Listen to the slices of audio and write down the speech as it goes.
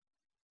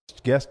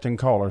guests, and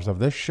callers of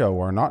this show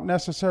are not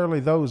necessarily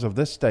those of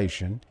this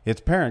station,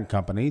 its parent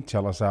company,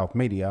 Telesouth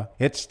Media,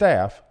 its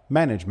staff,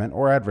 management,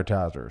 or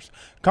advertisers.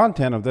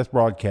 Content of this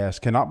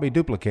broadcast cannot be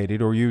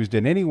duplicated or used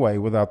in any way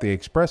without the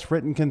express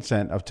written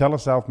consent of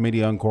Telesouth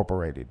Media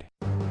Incorporated.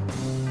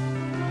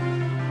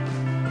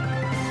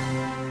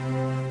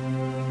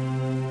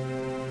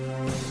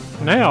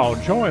 Now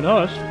join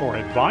us for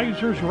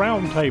Advisors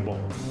Roundtable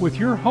with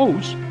your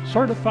hosts,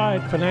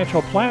 certified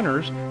financial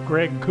planners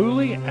Greg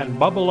Cooley and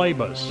Bubba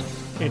Labus.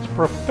 It's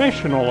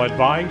professional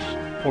advice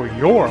for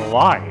your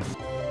life.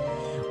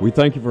 We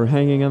thank you for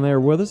hanging in there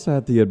with us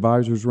at the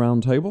Advisors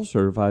Roundtable.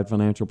 Certified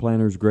financial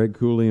planners Greg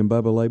Cooley and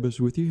Bubba Labus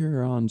with you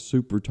here on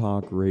Super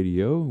Talk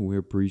Radio. We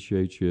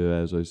appreciate you,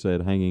 as I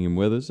said, hanging in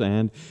with us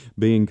and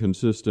being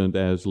consistent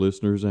as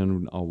listeners.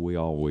 And we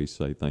always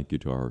say thank you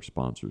to our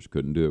sponsors.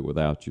 Couldn't do it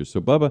without you.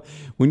 So, Bubba,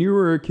 when you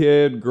were a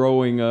kid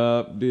growing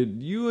up,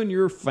 did you and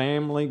your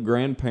family,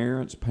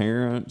 grandparents,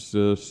 parents,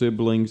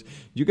 siblings,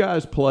 you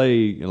guys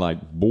play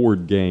like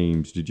board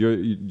games? Did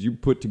you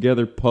put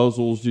together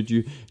puzzles? Did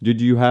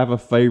you have a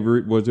favorite?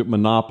 Was it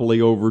Monopoly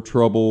over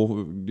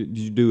Trouble? Did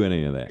you do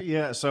any of that?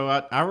 Yeah, so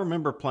I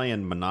remember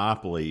playing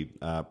Monopoly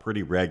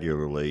pretty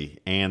regularly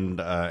and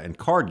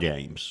card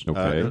games.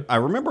 Okay. I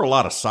remember a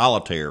lot of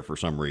solitaire for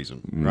some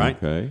reason, right?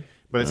 Okay.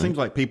 But it seems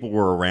like people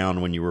were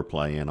around when you were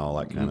playing, all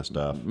that kind of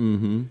stuff.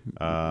 Mm-hmm.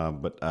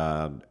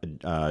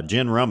 But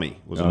Gin Rummy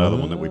was another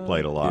one that we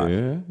played a lot.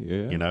 Yeah.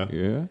 You know?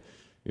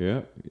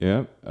 Yeah.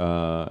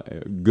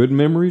 Good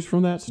memories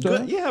from that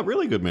stuff? Good,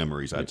 really good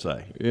memories, I'd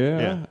say.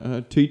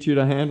 Yeah. Teach you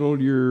to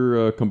handle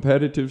your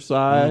competitive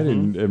side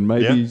and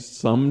maybe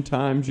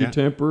sometimes your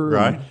temper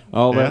right. and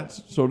all that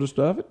sort of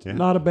stuff. It's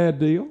not a bad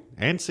deal.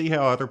 And see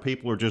how other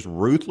people are just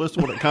ruthless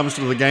when it comes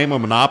to the game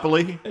of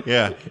Monopoly.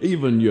 Yeah.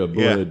 Even your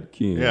blood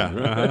kin.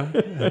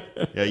 Yeah.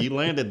 Yeah, you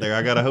landed there.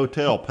 I got a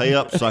hotel. Pay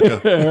up,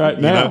 sucker.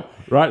 Right now. You know?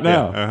 Right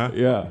now. Yeah,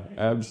 Yeah,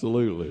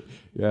 absolutely.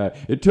 Yeah.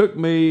 It took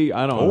me,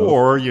 I don't know.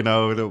 Or,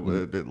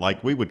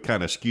 like we would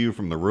kind of skew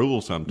from the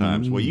rules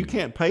sometimes. Well, you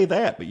can't pay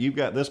that, but you've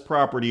got this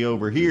property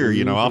over here.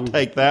 I'll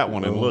take that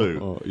one in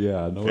lieu.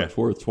 Yeah, I know it's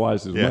worth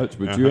twice as much,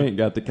 but you ain't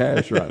got the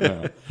cash right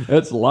now.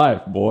 That's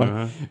life,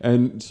 boy.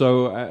 And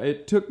so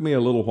it took me a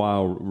little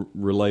while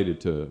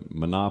related to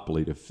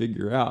Monopoly to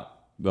figure out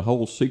the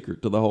whole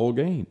secret to the whole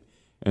game.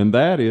 And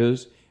that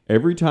is,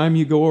 every time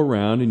you go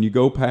around and you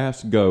go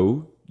past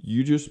go,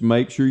 you just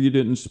make sure you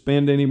didn't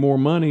spend any more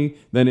money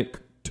than it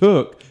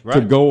took to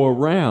go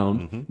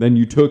around than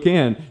you took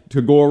in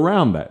to go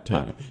around that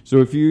time. So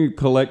if you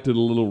collected a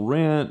little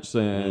rents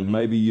and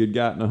maybe you'd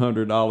gotten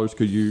 $100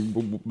 because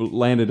you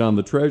landed on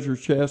the treasure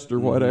chest or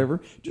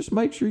whatever, just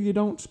make sure you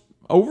don't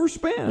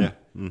overspend.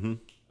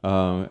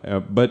 Yeah.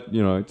 But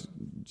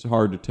it's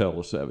hard to tell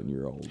a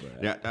 7-year-old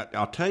that. Yeah,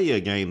 I'll tell you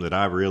a game that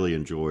I really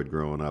enjoyed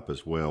growing up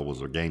as well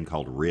was a game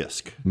called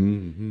Risk,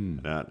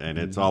 and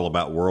it's all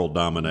about world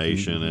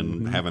domination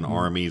and having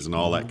armies and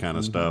all that kind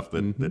of stuff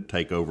that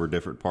take over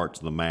different parts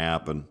of the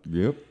map. And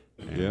Yeah.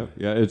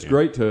 It's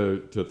great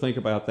to think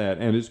about that,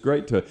 and it's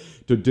great to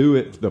do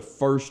it the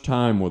first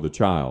time with a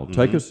child.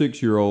 Take a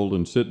 6-year-old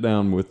and sit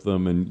down with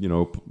them,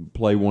 and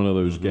play one of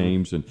those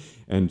games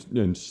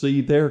and see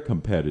their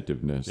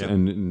competitiveness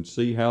and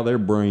see how their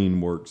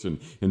brain works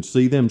and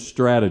see them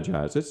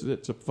strategize.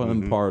 It's a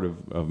fun part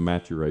of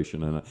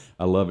maturation, and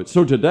I love it.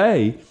 So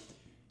today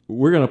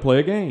we're going to play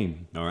a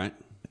game. All right,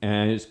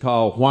 and it's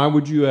called Why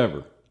Would You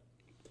Ever?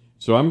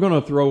 So I'm going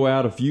to throw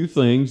out a few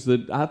things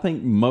that I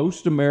think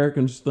most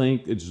Americans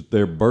think it's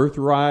their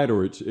birthright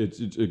or it's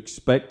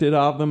expected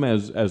of them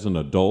as an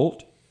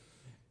adult.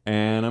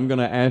 And I'm going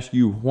to ask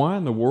you, why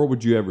in the world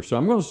would you ever? So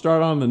I'm going to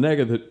start on the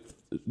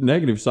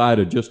negative side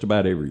of just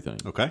about everything.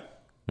 Okay.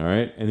 All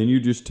right? And then you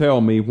just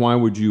tell me, why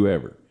would you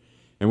ever?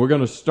 And we're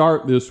going to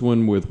start this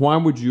one with, why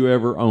would you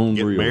ever own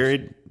Get real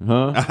married? estate?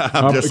 Huh?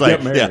 I'm just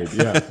saying. Get married,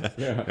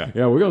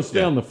 yeah. We're going to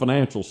stay on the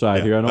financial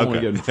side here. I don't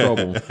want to get in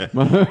trouble.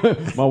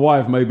 My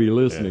wife may be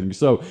listening. Yeah.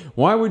 So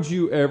why would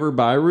you ever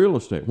buy real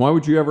estate? Why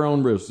would you ever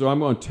own real estate? So I'm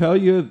going to tell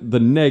you the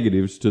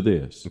negatives to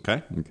this.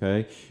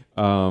 Okay.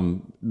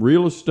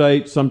 Real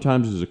estate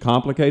sometimes is a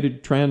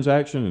complicated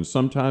transaction, and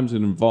sometimes it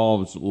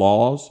involves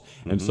laws,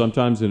 and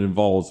sometimes it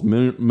involves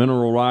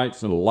mineral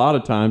rights, and a lot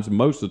of times,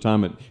 most of the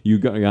time, you're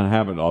going to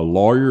have a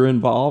lawyer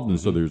involved, and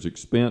so there's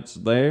expense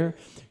there.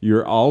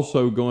 You're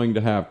also going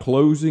to have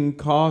closing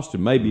costs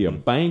and maybe a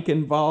bank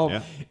involved.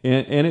 Yeah.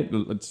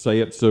 And let's say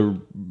it's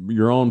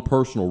your own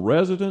personal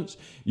residence.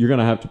 You're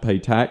going to have to pay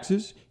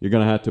taxes. You're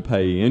going to have to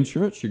pay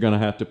insurance. You're going to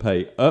have to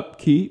pay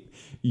upkeep.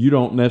 You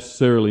don't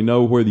necessarily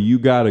know whether you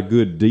got a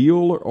good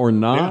deal or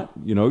not.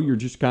 Yeah. You're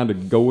just kind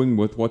of going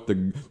with what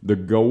the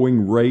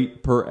going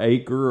rate per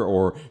acre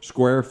or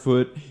square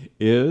foot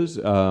is.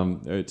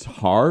 It's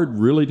hard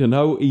really to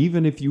know,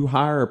 even if you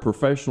hire a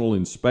professional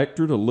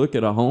inspector to look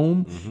at a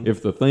home,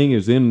 if the thing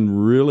is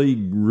in really,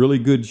 really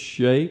good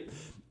shape.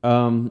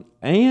 And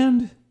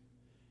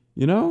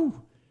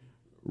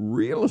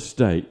real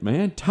estate,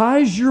 man,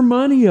 ties your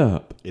money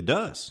up. It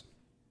does.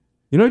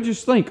 You know,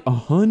 just think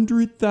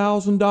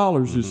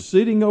 $100,000 is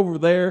sitting over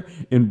there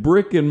in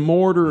brick and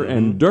mortar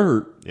and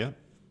dirt, Yeah.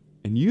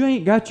 and you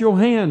ain't got your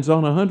hands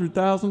on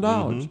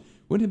 $100,000.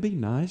 Wouldn't it be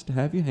nice to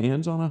have your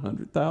hands on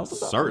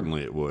 $100,000?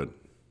 Certainly it would.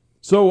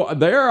 So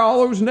there are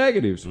all those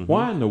negatives.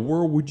 Why in the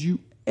world would you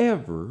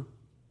ever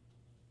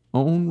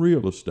own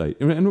real estate?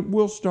 And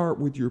we'll start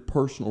with your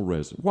personal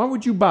residence. Why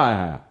would you buy a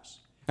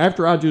house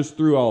after I just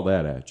threw all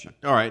that at you?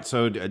 All right,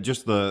 so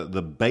just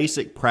the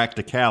basic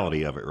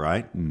practicality of it,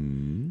 right?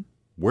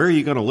 Where are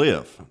you going to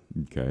live?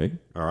 Okay.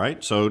 All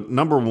right, so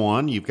number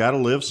one, you've got to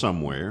live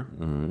somewhere,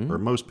 or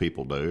most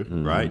people do,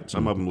 right?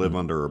 Some of them live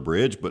under a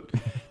bridge, but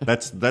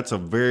that's a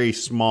very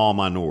small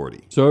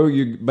minority. So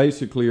you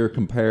basically are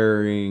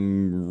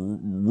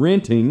comparing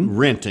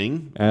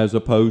renting as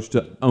opposed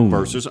to owning.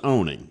 versus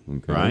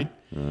owning, right?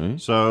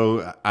 Right.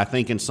 So I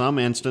think in some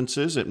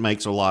instances it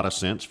makes a lot of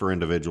sense for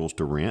individuals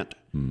to rent.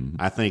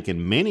 I think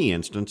in many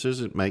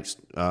instances it makes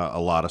a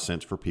lot of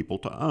sense for people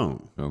to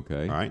own.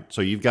 Okay. All right.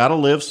 So you've got to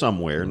live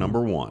somewhere.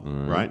 Number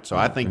one, right? So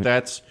I think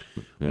that's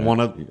one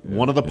of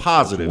the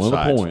positive one of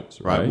the sides,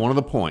 points, right? One of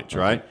the points,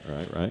 right?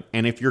 Right.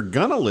 And if you're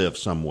gonna live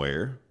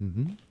somewhere,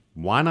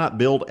 why not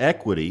build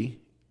equity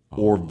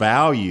or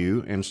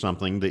value in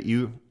something that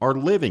you are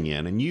living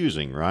in and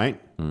using, right?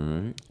 All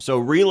right. So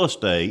real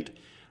estate,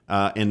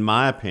 in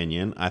my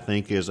opinion, I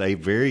think is a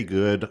very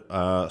good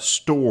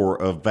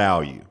store of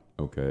value.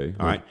 Okay.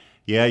 All right.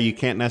 Yeah, you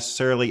can't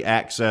necessarily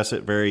access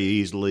it very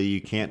easily.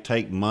 You can't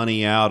take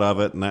money out of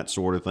it and that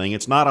sort of thing.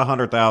 It's not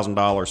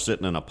 $100,000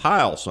 sitting in a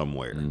pile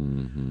somewhere,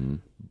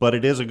 but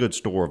it is a good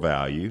store of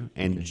value.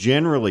 And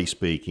generally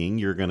speaking,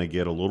 you're going to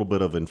get a little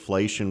bit of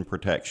inflation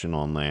protection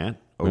on that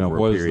over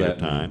what a does period that of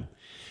time.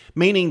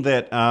 Meaning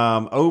that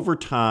over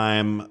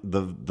time,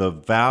 the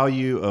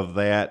value of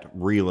that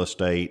real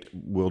estate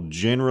will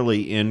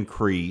generally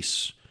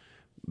increase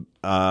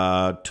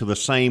to the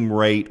same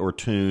rate or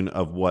tune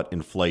of what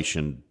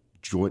inflation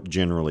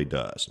generally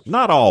does.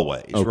 Not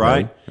always, Okay.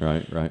 right?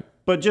 Right.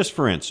 But just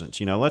for instance,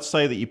 let's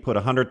say that you put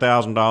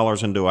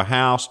 $100,000 into a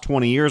house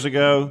 20 years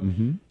ago,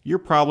 you're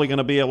probably going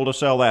to be able to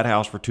sell that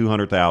house for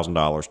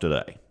 $200,000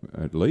 today.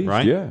 At least,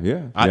 Right?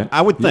 Yeah.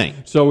 I would think.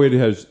 So it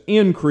has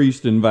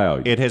increased in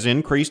value. It has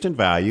increased in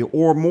value,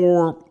 or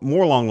more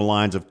along the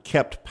lines of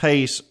kept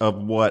pace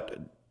of what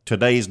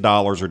today's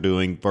dollars are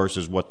doing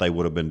versus what they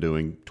would have been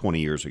doing 20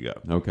 years ago.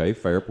 Okay,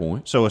 fair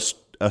point. So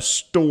a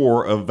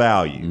store of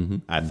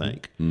value, I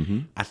think.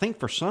 I think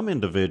for some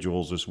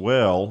individuals as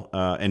well,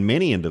 and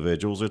many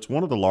individuals, it's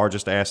one of the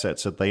largest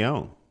assets that they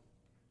own.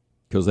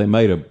 Because they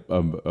made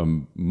a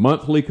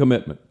monthly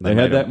commitment. They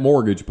had that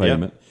mortgage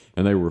payment,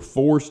 and they were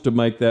forced to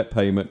make that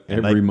payment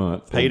every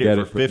month. Paid it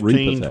for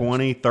 15,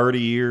 20,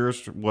 30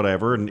 years,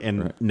 whatever,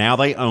 and now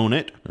they own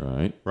it.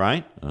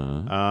 Right.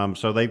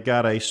 So they've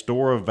got a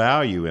store of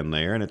value in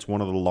there, and it's one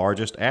of the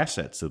largest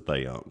assets that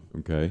they own.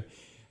 Okay.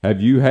 Have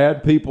you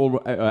had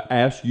people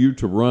ask you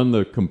to run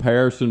the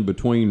comparison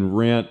between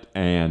rent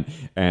and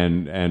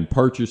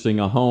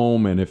purchasing a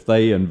home, and if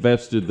they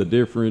invested the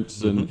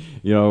difference, and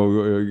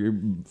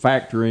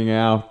factoring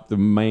out the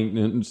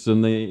maintenance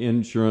and the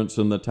insurance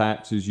and the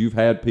taxes? You've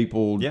had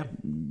people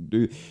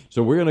do.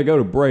 So we're going to go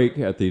to break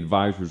at the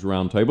Advisors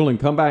Roundtable and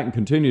come back and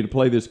continue to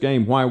play this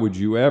game. Why would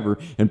you ever?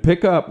 And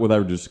pick up with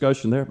our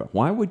discussion there. But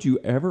why would you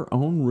ever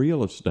own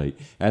real estate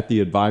at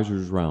the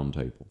Advisors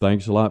Roundtable?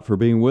 Thanks a lot for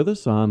being with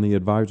us on the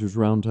Advisors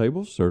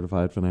Roundtable.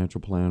 Certified financial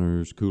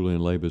planners Cooley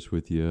and Labus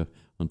with you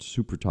on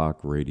Super Talk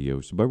Radio.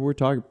 So, but we're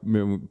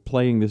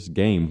playing this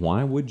game.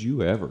 Why would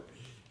you ever?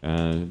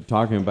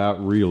 Talking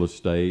about real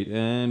estate,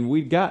 and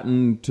we've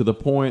gotten to the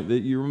point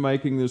that you're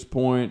making this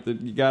point that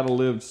you got to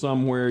live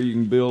somewhere. You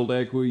can build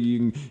equity.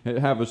 You can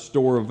have a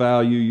store of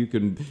value. You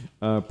can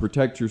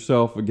protect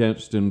yourself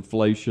against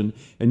inflation.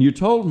 And you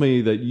told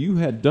me that you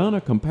had done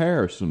a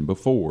comparison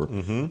before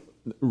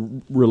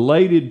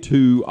related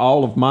to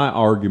all of my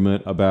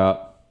argument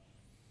about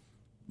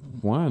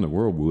why in the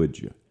world would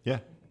you? Yeah.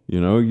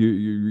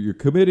 You're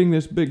committing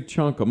this big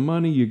chunk of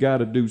money. You got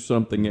to do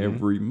something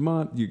every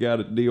month. You got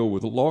to deal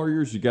with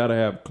lawyers. You got to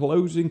have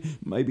closing.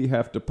 Maybe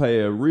have to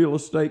pay a real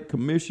estate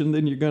commission.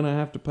 Then you're going to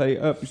have to pay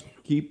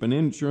upkeep and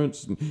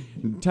insurance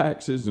and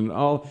taxes and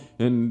all.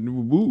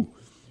 And woo.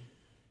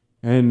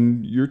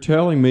 And you're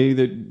telling me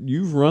that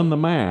you've run the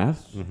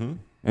math.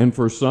 And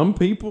for some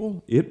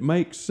people, it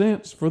makes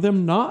sense for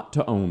them not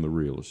to own the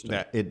real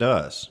estate. It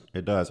does.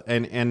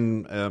 And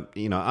I'm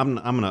going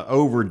to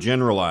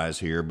overgeneralize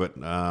here, but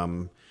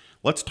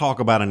let's talk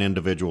about an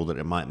individual that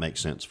it might make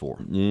sense for.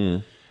 Yeah.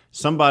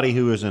 Somebody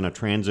who is in a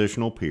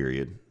transitional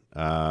period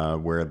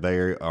where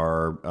they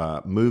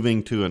are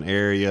moving to an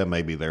area.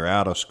 Maybe they're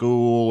out of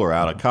school or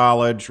out of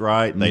college,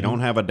 right? They don't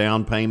have a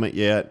down payment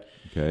yet.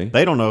 Okay.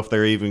 They don't know if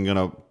they're even going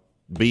to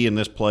be in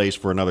this place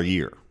for another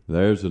year.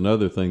 There's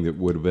another thing that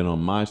would have been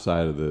on my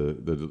side of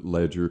the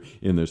ledger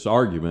in this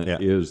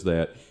argument is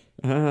that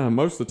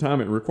most of the time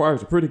it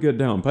requires a pretty good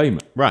down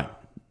payment. Right.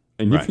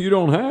 And if you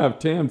don't have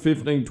 10,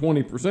 15,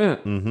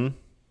 20%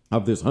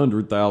 of this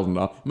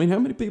 $100,000, I mean, how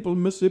many people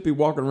in Mississippi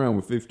walking around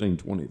with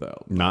 $15,000,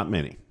 $20,000? Not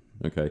many.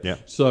 Okay. Yeah.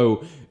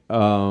 So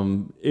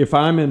if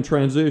I'm in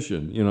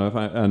transition, if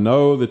I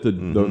know that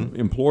the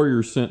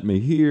employer sent me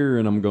here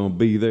and I'm going to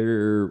be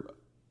there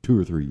 2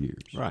 or 3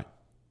 years. Right.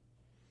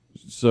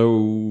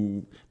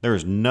 So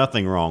There's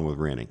nothing wrong with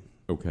renting.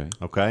 okay.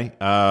 Okay.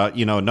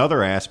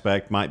 Another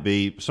aspect might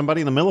be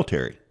somebody in the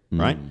military,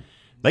 right?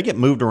 They get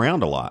moved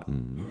around a lot.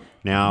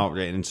 Now,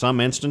 in some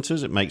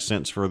instances, it makes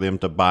sense for them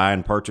to buy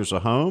and purchase a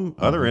home.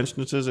 Other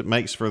instances, it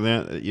makes for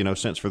them,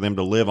 sense for them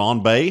to live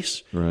on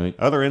base. Right.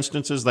 Other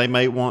instances, they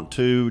may want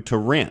to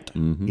rent.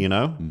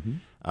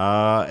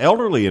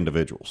 Elderly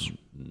individuals.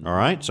 All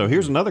right. So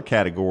here's another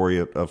category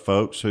of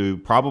folks who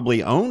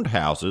probably owned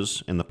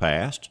houses in the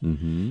past,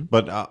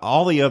 but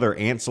all the other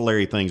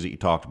ancillary things that you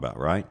talked about,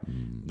 right?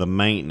 The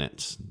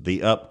maintenance,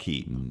 the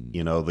upkeep,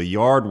 the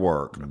yard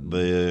work,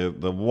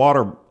 the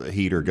water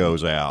heater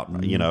goes out,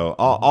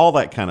 all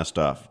that kind of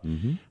stuff.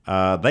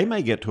 They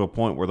may get to a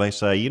point where they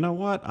say, you know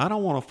what? I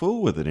don't want to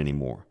fool with it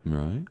anymore.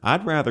 Right.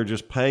 I'd rather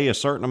just pay a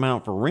certain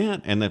amount for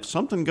rent, and if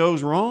something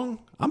goes wrong,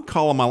 I'm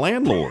calling my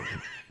landlord.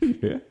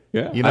 Yeah.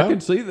 Yeah, I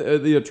can see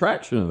the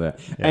attraction of that.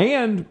 Yeah.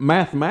 And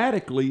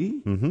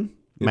mathematically,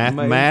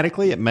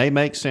 it may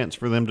make sense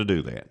for them to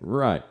do that.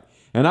 Right.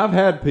 And I've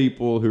had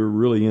people who are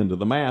really into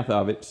the math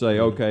of it say,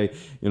 okay,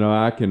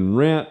 I can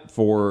rent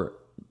for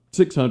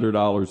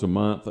 $600 a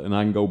month and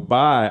I can go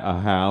buy a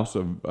house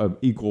of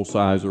equal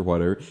size or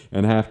whatever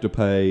and have to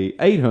pay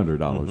 $800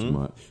 a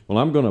month. Well,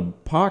 I'm going to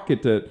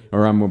pocket that,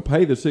 or I'm going to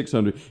pay the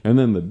 $600, and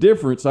then the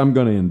difference I'm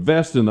going to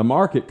invest in the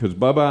market because,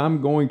 Bubba,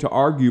 I'm going to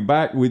argue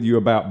back with you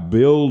about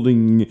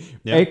building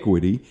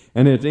equity.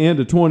 And at the end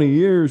of 20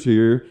 years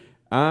here,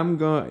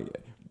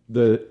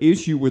 the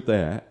issue with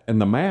that, and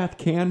the math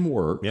can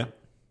work. Yeah.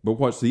 But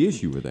what's the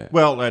issue with that?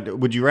 Well,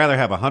 would you rather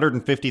have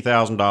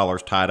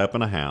 $150,000 tied up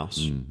in a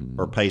house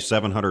or pay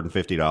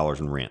 $750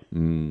 in rent?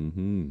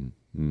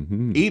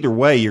 Either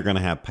way, you're going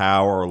to have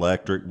power,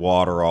 electric,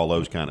 water, all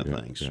those kind of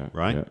things,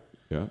 right?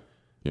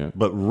 Yeah.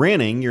 But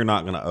renting, you're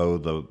not going to owe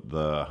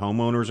the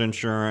homeowner's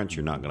insurance.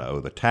 You're not going to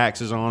owe the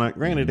taxes on it.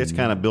 Granted, it's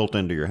kind of built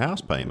into your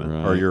house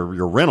payment or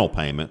your rental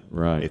payment,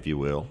 if you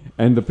will.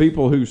 And the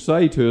people who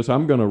say to us,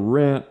 I'm going to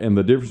rent, and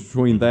the difference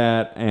between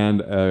that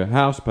and a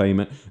house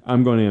payment,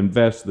 I'm going to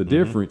invest the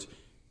difference.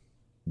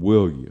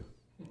 Will you?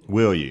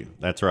 Will you?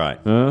 That's right.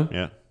 Huh?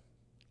 Yeah.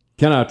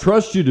 Can I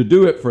trust you to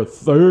do it for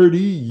 30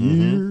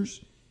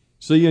 years?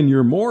 See, in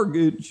your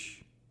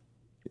mortgage,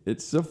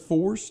 it's a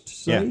forced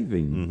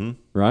saving,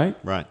 right?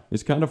 Right.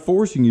 It's kind of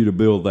forcing you to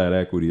build that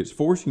equity. It's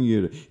forcing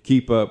you to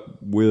keep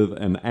up with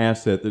an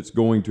asset that's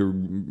going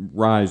to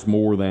rise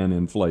more than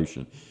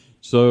inflation.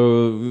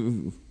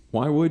 So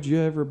why would you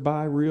ever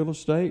buy real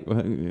estate?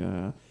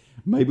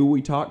 Maybe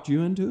we talked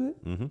you into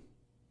it.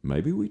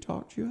 Maybe we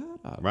talked you out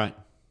of it. Right.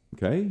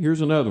 Okay,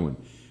 here's another one.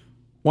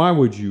 Why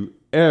would you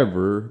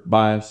ever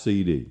buy a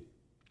CD?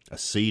 A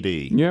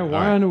CD. Yeah,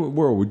 why in the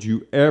world would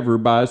you ever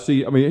buy a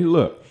CD? I mean,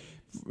 look.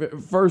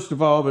 First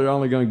of all, they're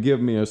only going to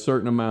give me a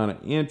certain amount of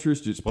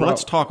interest.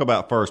 Let's talk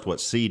about first what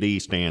CD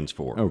stands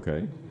for.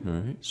 Okay, all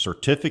right.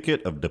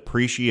 Certificate of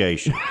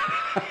Depreciation,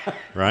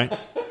 right?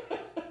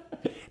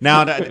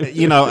 Now,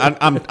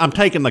 I'm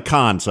taking the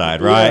con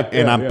side, right?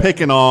 And I'm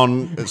picking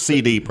on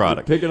CD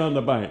product. Picking on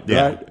the bank,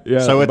 yeah. Right? Yeah.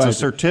 So it's a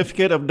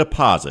certificate of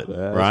deposit,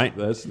 right?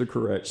 That's the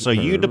correct. So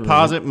you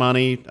deposit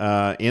money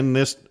in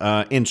this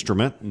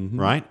instrument,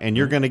 right? And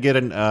you're going to get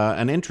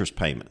an interest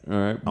payment. All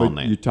right. On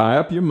But that. you tie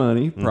up your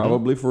money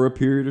probably for a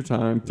period of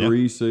time,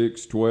 3,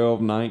 6,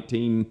 12,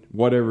 19,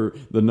 whatever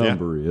the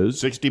number is.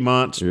 60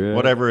 months,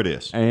 whatever it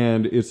is.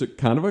 And it's a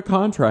kind of a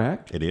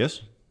contract. It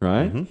is.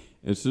 Right?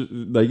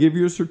 They give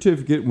you a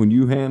certificate when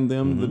you hand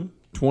them the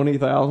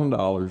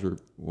 $20,000 or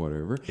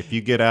whatever. If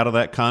you get out of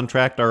that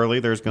contract early,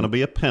 there's going to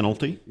be a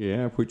penalty.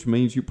 Yeah, which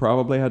means you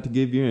probably have to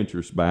give your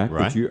interest back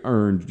that you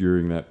earned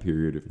during that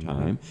period of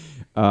time.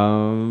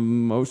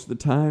 Most of the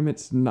time,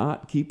 it's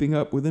not keeping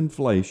up with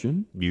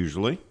inflation.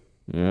 Usually.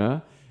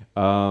 Yeah.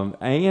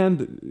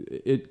 And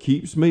it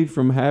keeps me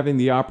from having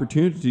the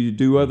opportunity to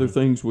do other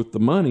things with the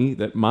money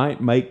that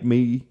might make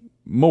me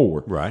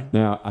more. Right.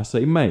 Now, I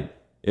say may.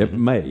 It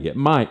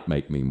might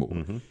make me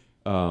more.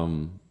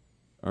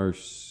 Are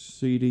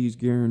CDs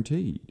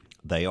guaranteed?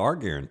 They are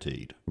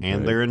guaranteed,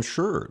 and they're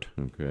insured.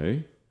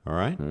 Okay. All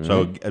right.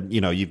 So,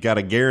 you've got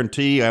a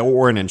guarantee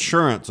or an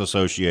insurance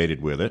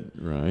associated with it.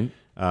 Right.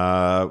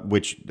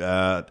 Which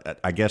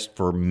I guess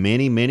for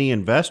many, many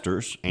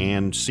investors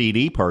and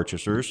CD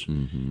purchasers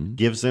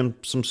gives them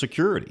some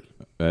security.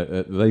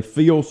 They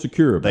feel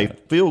secure about it.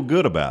 They feel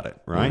good about it,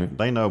 right?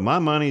 They know my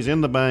money's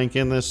in the bank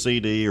in this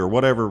CD or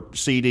whatever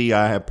CD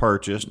I have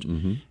purchased,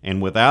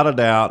 and without a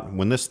doubt,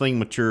 when this thing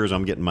matures,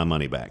 I'm getting my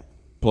money back.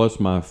 Plus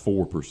my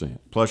 4%.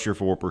 Plus your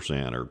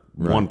 4% or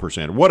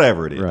 1% or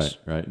whatever it is.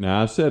 Right.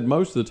 Now, I said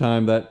most of the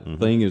time that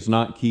thing is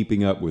not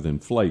keeping up with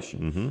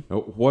inflation.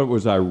 What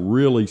was I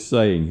really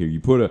saying here? You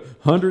put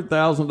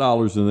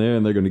 $100,000 in there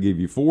and they're going to give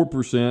you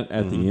 4%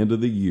 at the end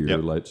of the year. Yep.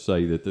 Let's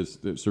say that this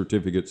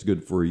certificate's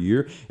good for a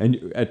year.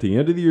 And at the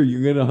end of the year,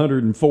 you get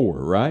 104,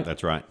 right?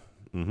 That's right.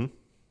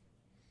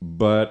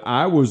 but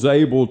I was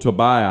able to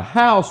buy a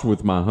house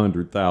with my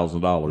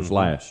 $100,000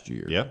 last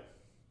year. Yeah.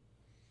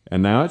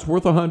 And now it's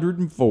worth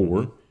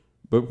 104.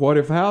 But what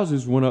if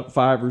houses went up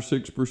 5 or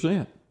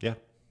 6%? Yeah.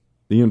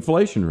 The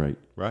inflation rate.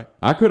 Right.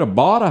 I could have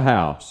bought a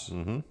house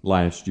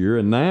last year,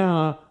 and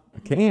now I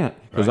can't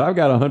because I've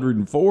got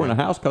 104 and a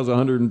house costs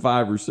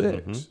 105 or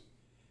 6.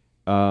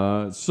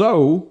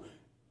 So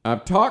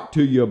I've talked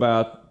to you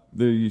about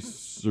the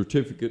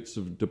certificates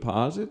of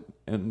deposit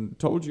and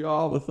told you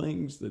all the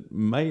things that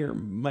may or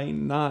may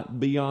not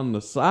be on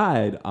the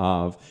side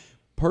of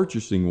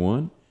purchasing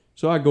one.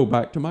 So I go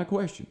back to my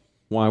question.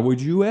 Why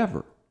would you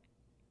ever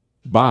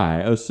buy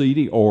a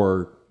CD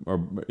or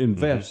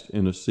invest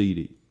in a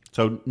CD?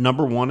 So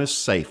number one is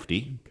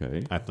safety,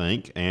 Okay. I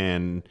think,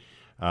 and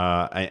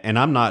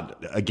I'm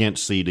not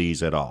against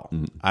CDs at all.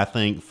 I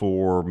think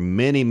for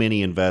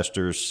many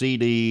investors,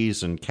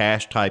 CDs and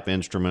cash type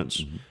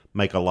instruments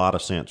make a lot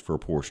of sense for a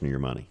portion of your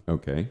money.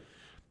 Okay.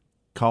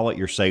 Call it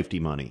your safety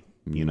money,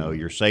 you know,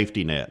 your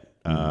safety net.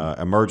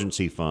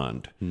 Emergency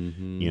fund.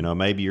 You know,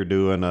 maybe you're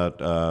doing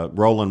a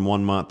rolling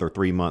 1 month or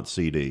 3 month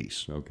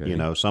CDs. Okay. You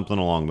know, something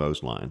along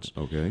those lines.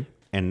 Okay.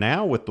 And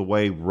now with the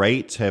way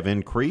rates have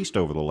increased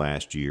over the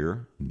last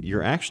year,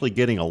 you're actually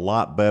getting a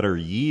lot better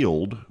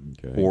yield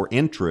or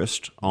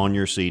interest on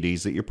your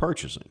CDs that you're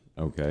purchasing.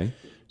 Okay.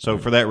 So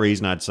for that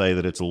reason, I'd say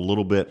that it's a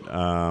little bit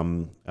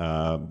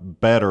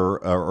better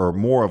or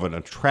more of an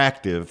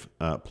attractive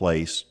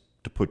place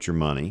to put your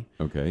money.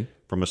 Okay.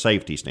 From a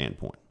safety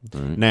standpoint.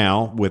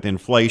 Now, with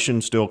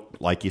inflation still,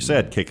 like you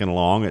said, kicking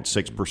along at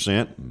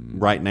 6%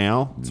 right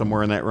now,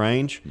 somewhere in that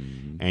range,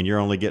 and you're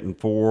only getting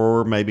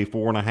 4, maybe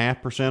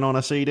 4.5% on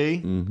a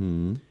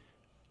CD,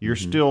 you're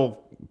still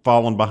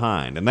falling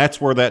behind. And that's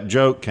where that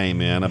joke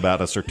came in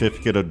about a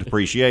certificate of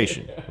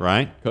depreciation,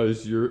 right?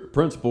 Because your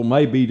principal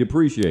may be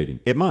depreciating.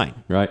 It might.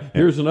 Right.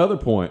 Here's another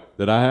point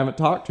that I haven't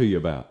talked to you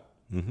about.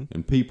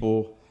 And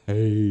people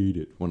hate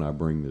it when I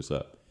bring this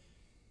up.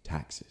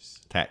 Taxes.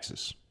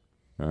 Taxes.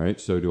 All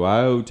right, so do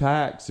I owe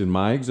tax? In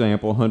my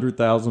example,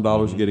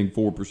 $100,000 getting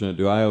 4%.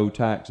 Do I owe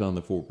tax on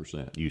the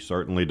 4%? You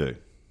certainly do.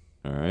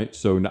 All right,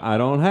 so I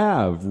don't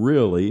have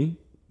really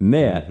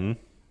net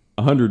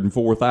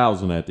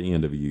 $104,000 at the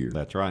end of a year.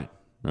 That's right.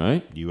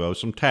 Right? You owe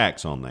some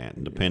tax on that.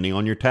 And depending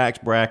on your tax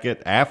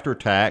bracket, after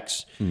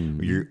tax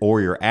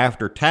your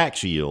after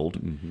tax yield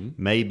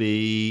may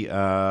be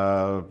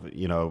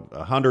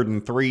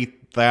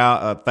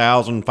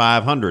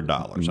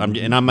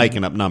 $103,500. And I'm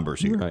making up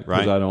numbers here, right?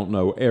 Because I don't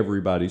know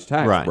everybody's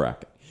tax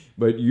bracket.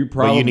 But you But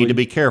probably you need to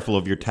be careful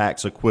of your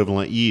tax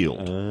equivalent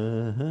yield.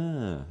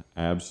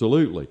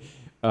 Absolutely.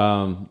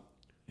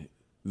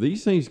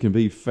 These things can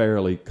be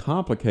fairly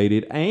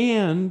complicated,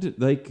 and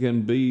they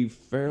can be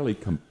fairly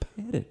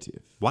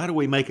competitive. Why do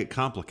we make it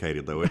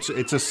complicated, though?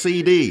 It's a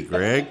CD,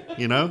 Greg,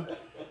 you know?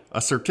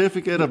 A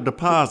certificate of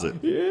deposit.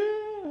 Yeah.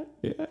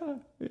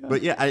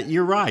 But yeah,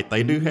 you're right.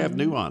 They do have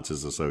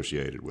nuances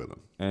associated with them.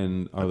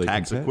 And are they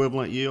Tax competitive?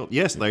 equivalent yield?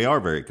 Yes, they are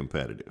very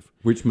competitive.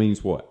 Which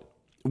means what?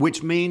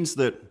 Which means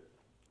that,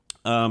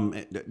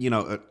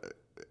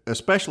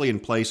 especially in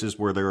places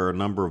where there are a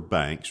number of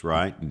banks,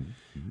 right?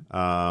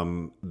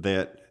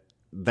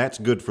 That's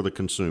good for the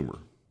consumer.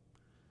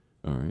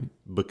 All right.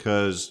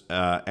 Because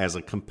as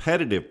a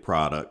competitive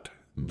product,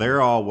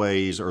 they're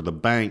always, or the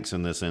banks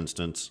in this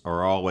instance,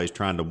 are always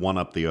trying to one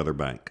up the other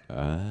bank.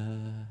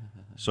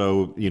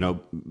 So,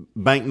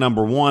 bank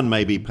number one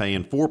may be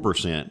paying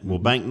 4%. Well,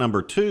 bank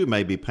number two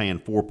may be paying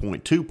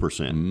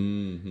 4.2%.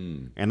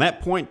 And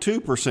that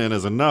 0.2%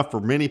 is enough for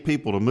many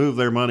people to move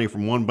their money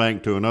from one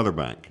bank to another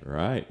bank.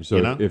 Right.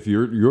 So if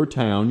your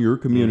town, your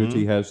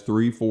community has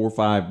 3, 4,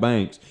 5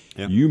 banks,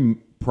 you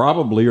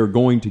probably are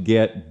going to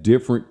get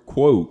different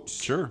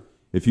quotes. Sure.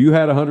 If you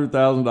had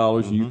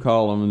 $100,000 and you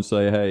call them and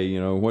say, hey,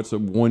 what's a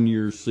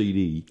 1-year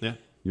CD? Yeah.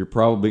 You're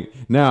probably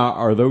now.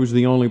 Are those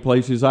the only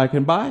places I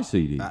can buy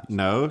CDs?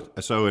 No.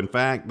 So in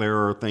fact,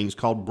 there are things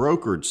called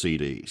brokered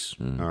CDs.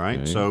 All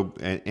right. So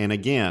and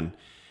again,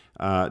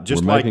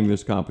 just We're like making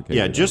this complicated.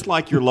 Yeah, just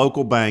like your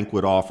local bank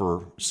would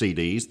offer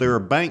CDs, there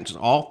are banks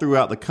all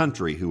throughout the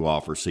country who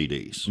offer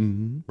CDs.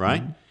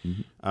 Right.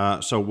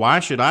 So why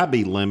should I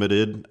be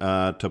limited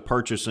to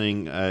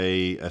purchasing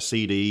a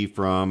CD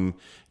from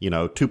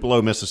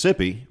Tupelo,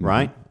 Mississippi?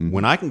 Right.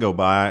 When I can go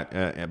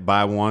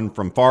buy one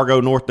from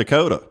Fargo, North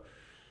Dakota.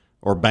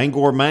 Or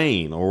Bangor,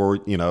 Maine, or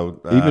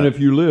even if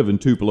you live in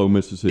Tupelo,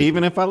 Mississippi.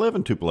 Even if I live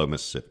in Tupelo,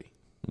 Mississippi.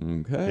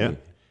 Okay. Yeah.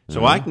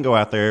 So I can go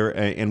out there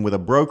and with a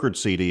brokered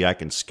CD, I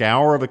can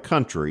scour the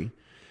country,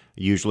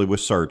 usually with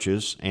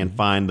searches, and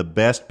find the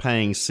best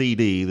paying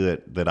CD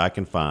that I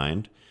can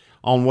find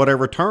on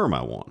whatever term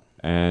I want.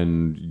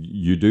 And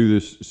you do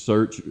this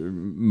search,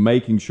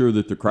 making sure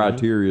that the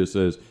criteria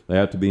says they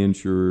have to be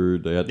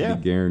insured, they have to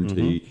be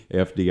guaranteed,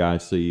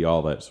 FDIC,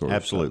 all that sort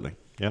of stuff. Absolutely.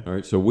 Yep. All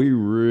right, so we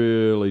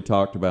really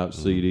talked about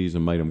CDs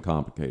and made them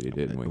complicated,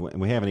 didn't we?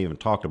 We haven't even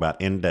talked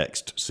about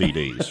indexed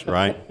CDs,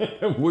 right?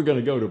 We're going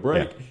to go to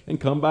break and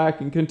come back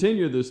and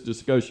continue this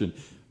discussion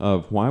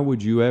of why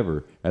would you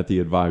ever at the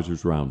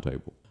Advisors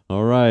Roundtable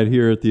All right,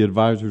 here at the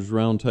Advisors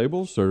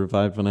Roundtable,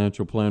 Certified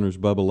Financial Planners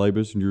Bubba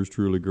Labus and yours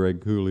truly,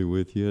 Greg Cooley,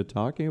 with you,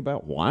 talking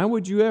about why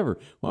would you ever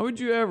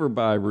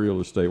buy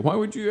real estate? Why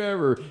would you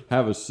ever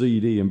have a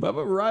CD? And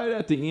Bubba, right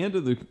at the end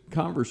of the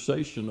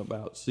conversation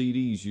about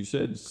CDs, you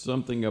said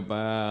something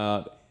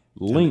about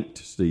linked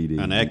CD.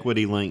 An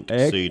equity-linked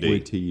CD.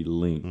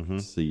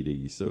 Equity-linked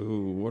CD. So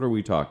what are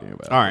we talking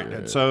about? All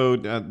right. So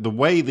the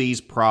way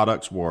these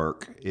products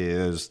work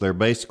is they're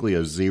basically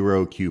a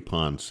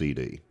zero-coupon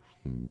CD.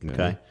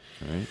 Okay?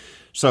 All right.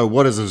 So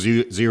what is a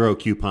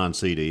zero-coupon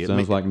CD?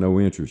 Sounds like no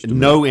interest to me.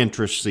 No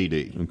interest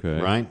CD. Okay.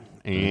 Right?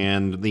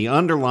 And the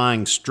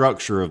underlying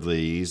structure of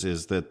these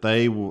is that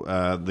they,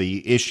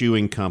 the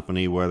issuing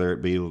company, whether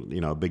it be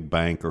a big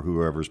bank or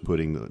whoever's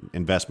putting the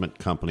investment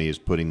company is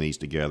putting these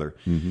together,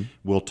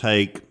 will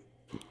take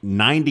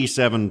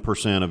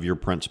 97% of your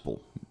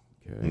principal.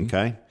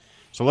 Okay.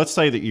 So let's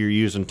say that you're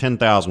using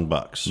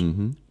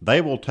 $10,000. They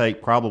will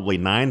take probably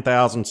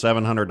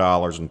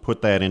 $9,700 and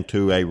put that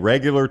into a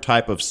regular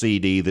type of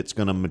CD that's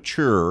going to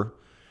mature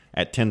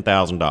at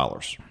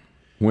 $10,000.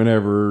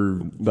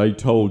 Whenever they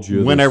told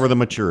you. Whenever the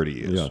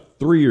maturity is. Yeah,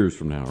 3 years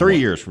from now. 3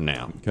 years from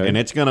now. Okay. And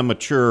it's going to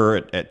mature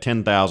at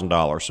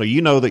 $10,000. So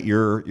you know that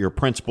your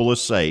principal is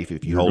safe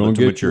if you hold it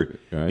to maturity.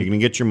 You're going to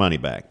get your money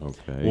back.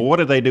 Okay. Well, what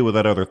do they do with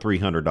that other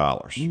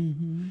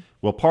 $300?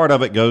 Well, part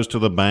of it goes to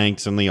the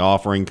banks and the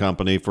offering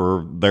company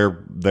for their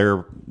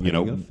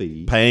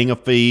paying a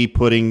fee,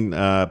 putting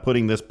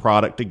this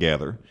product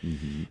together.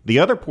 The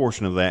other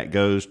portion of that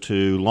goes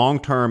to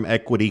long-term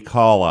equity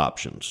call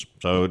options.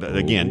 So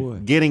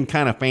again, getting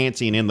kind of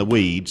fancy and in the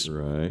weeds.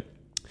 Right.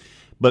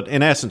 But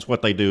in essence,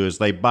 what they do is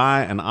they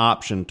buy an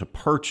option to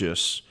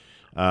purchase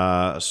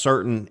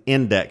certain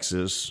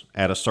indexes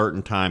at a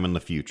certain time in the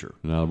future.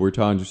 Now, we're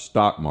talking just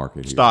stock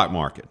market here. Stock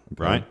market,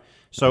 right?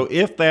 So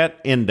if that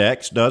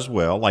index does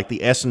well, like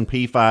the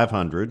S&P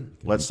 500,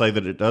 let's say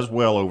that it does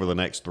well over the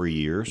next 3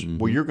 years,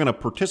 well, you're going to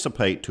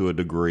participate to a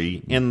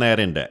degree in that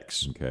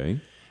index.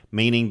 Okay.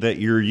 Meaning that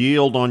your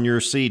yield on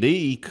your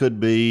CD could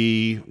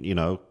be,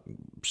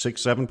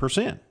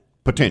 6-7%,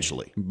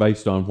 potentially.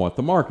 Based on what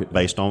the market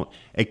does.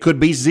 It could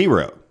be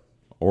zero.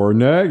 Or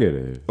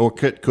negative. Or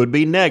could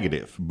be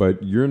negative.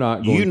 But you're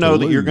not going to You know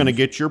that lose, you're going to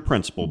get your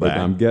principal but back.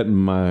 I'm getting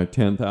my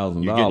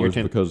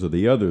 $10,000 because of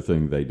the other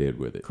thing they did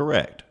with it.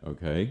 Correct.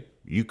 Okay.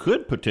 You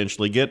could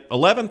potentially get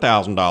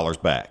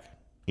 $11,000 back.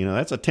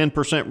 That's a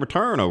 10%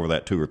 return over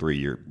that 2 or 3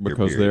 year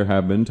Because period. there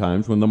have been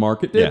times when the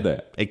market did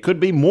that. It could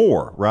be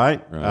more,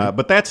 right?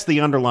 But that's the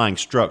underlying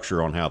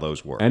structure on how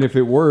those work. And if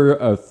it were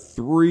a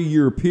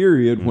 3-year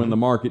period when the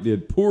market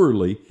did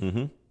poorly,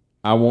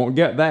 I won't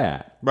get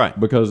that. Right.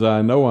 Because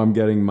I know I'm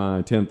getting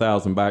my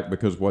 $10,000 back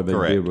because what they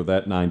did with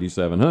that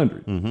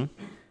 $9,700.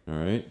 All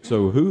right.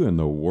 So who in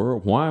the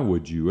world, why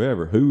would you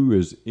ever, who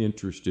is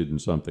interested in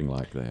something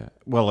like that?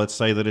 Well, let's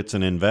say that it's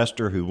an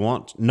investor who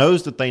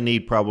knows that they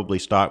need probably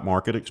stock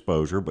market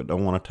exposure, but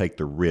don't want to take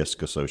the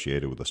risk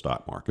associated with the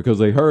stock market. Because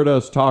they heard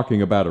us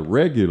talking about a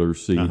regular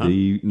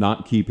CD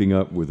not keeping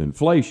up with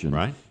inflation.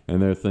 Right.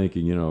 And they're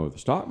thinking, the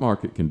stock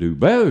market can do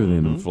better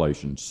than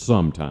inflation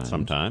sometimes.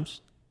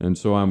 Sometimes. And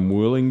so I'm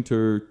willing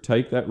to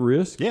take that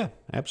risk. Yeah,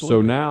 absolutely.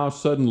 So now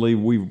suddenly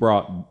we've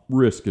brought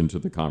risk into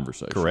the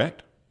conversation.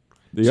 Correct.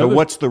 So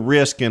what's the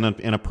risk in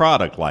a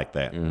product like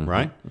that,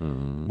 right?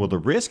 Well, the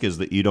risk is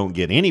that you don't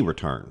get any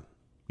return.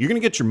 You're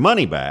going to get your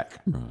money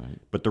back, right?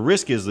 But the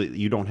risk is that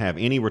you don't have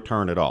any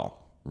return at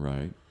all.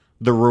 Right.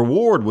 The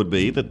reward would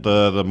be that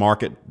the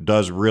market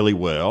does really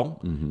well,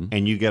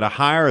 and you get a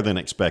higher than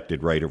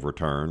expected rate of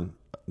return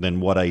than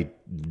what a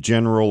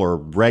general or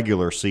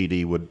regular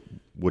CD would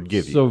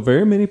give you. So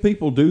very many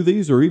people do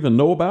these or even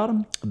know about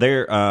them?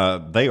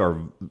 They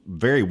are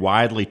very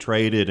widely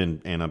traded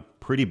and a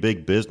pretty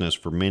big business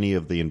for many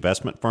of the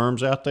investment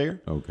firms out there.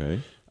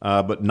 Okay.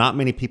 But not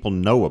many people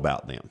know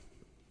about them.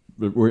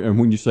 And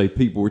when you say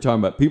people, we're talking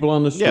about people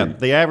on the street? Yeah,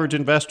 the average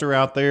investor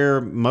out there,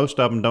 most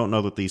of them don't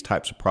know that these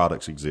types of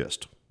products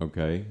exist.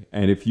 Okay.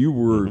 And if you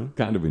were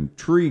kind of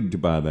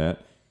intrigued by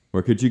that,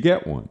 where could you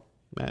get one?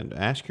 And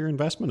ask your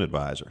investment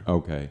advisor.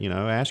 Okay.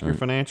 Ask your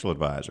financial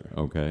advisor.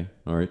 Okay.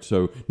 All right.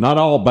 So not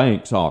all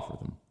banks offer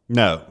them.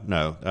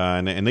 No.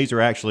 And these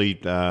are actually,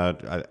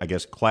 I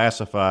guess,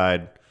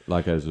 classified.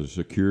 Like as a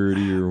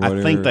security or whatever?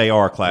 I think they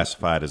are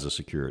classified as a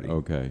security.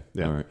 Okay.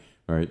 Yeah.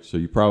 All right. So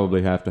you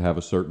probably have to have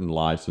a certain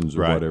license or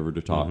Right. whatever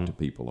to talk to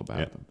people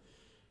about them.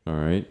 All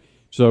right.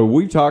 So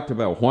we talked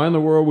about why in the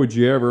world would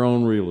you ever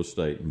own real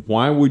estate? And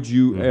why would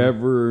you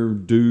ever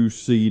do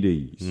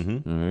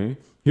CDs? All right.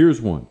 Here's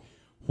one.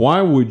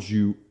 Why would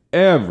you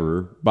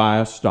ever buy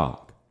a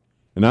stock?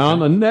 And now on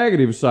the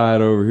negative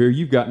side over here,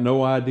 you've got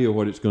no idea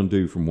what it's going to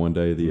do from one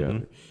day to the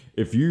other.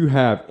 If you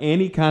have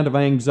any kind of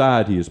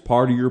anxiety as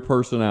part of your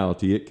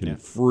personality, it can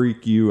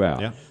freak you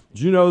out. Yeah.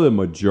 Do you know the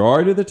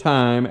majority of the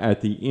time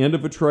at the end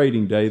of a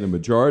trading day, the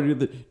majority of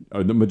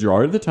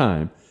the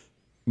time,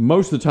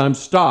 most of the time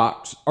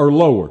stocks are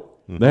lower.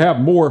 They have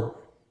more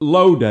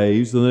low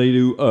days than they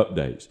do up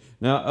days.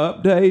 Now,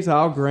 up days,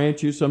 I'll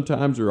grant you,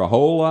 sometimes are a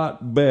whole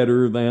lot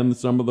better than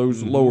some of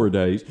those lower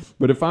days.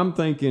 But if I'm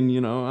thinking,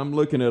 I'm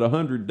looking at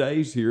 100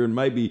 days here and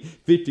maybe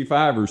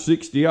 55 or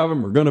 60 of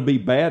them are going to be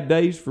bad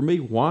days for me,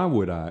 why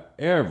would I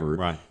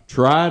ever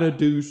try to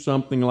do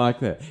something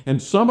like that?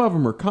 And some of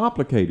them are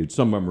complicated.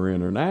 Some of them are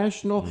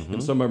international,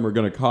 and some of them are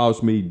going to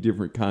cause me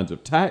different kinds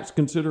of tax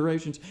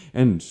considerations.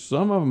 And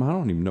some of them, I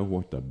don't even know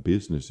what the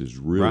businesses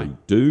really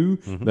do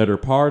that are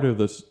part of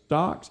the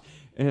stocks.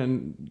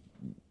 And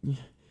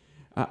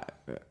I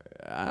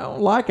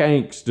don't like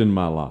angst in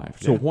my life.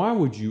 So why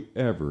would you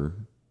ever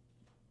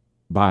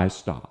buy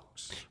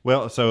stocks?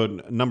 Well, so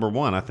number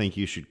one, I think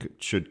you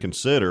should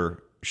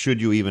consider,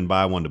 should you even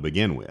buy one to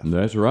begin with?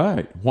 That's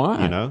right.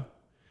 Why?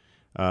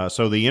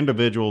 So the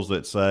individuals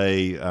that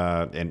say,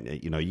 and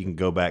you can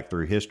go back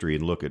through history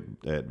and look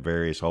at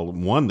various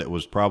one that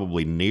was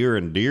probably near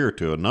and dear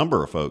to a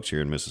number of folks here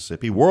in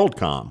Mississippi,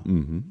 WorldCom.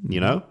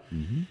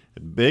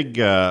 Big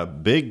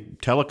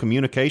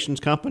telecommunications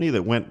company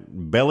that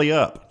went belly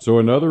up. So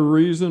another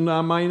reason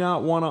I may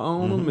not want to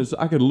own them is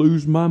I could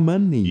lose my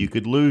money. You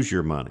could lose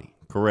your money.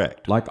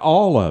 Correct. Like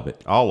all of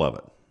it. All of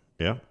it.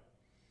 Yeah.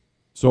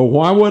 So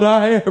why would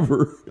I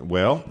ever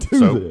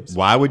do this?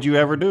 Why would you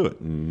ever do it?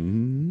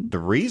 The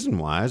reason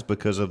why is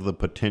because of the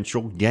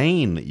potential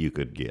gain that you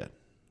could get,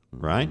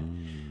 right?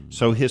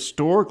 So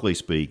historically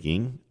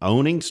speaking,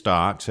 owning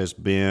stocks has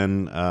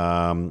been,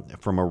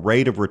 from a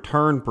rate of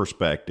return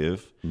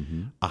perspective,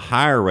 a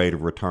higher rate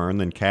of return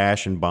than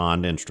cash and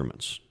bond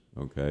instruments.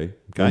 Okay.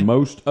 Than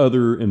most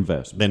other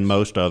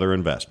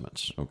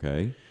investments.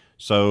 Okay.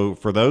 So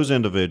for those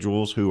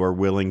individuals who are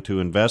willing to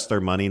invest their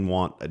money and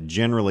want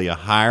generally a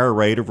higher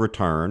rate of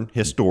return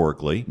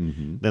historically,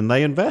 then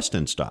they invest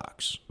in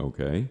stocks.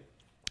 Okay.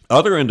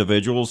 Other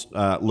individuals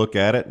look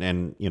at it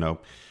and,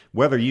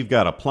 whether you've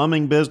got a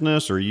plumbing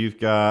business or you've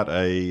got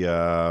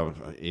a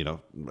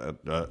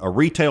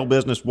retail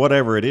business,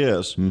 whatever it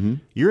is,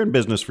 you're in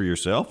business for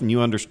yourself and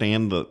you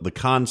understand the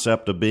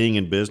concept of being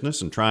in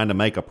business and trying to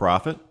make a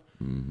profit.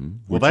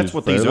 Well, that's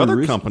what these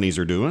other companies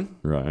are doing.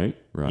 Right.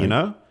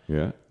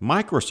 Yeah.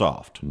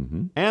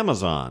 Microsoft,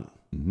 Amazon,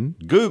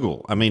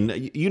 Google. I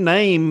mean, you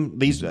name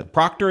these,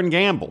 Procter and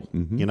Gamble,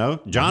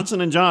 Johnson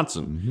and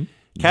Johnson,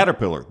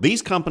 Caterpillar.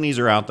 These companies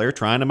are out there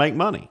trying to make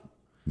money.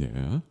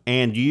 Yeah.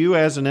 And you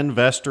as an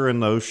investor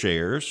in those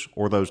shares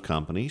or those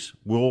companies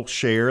will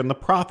share in the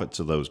profits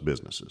of those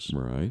businesses.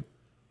 Right.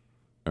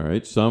 All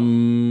right.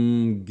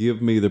 Some give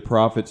me the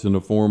profits in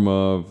the form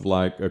of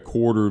like a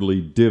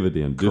quarterly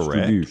dividend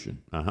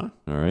distribution. All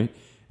right.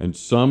 And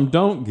some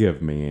don't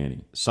give me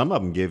any. Some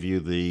of them give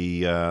you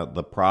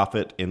the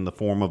profit in the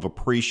form of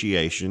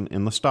appreciation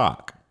in the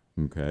stock.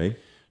 Okay.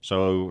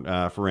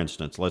 So, for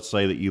instance, let's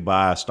say that you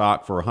buy a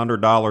stock for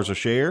 $100 a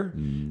share,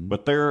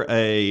 but they're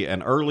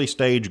an early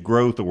stage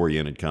growth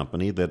oriented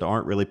company that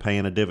aren't really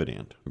paying a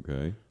dividend.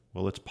 Okay.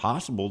 Well, it's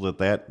possible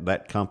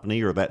that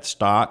company or that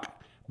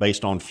stock,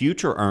 based on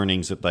future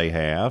earnings that they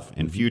have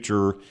and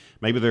future,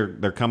 maybe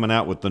they're coming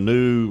out with the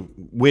new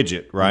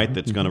widget, right?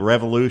 That's going to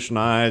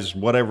revolutionize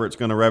whatever it's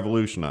going to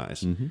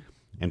revolutionize.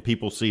 And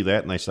people see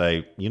that and they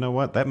say, you know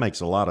what? That makes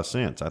a lot of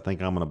sense. I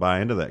think I'm going to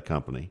buy into that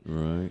company.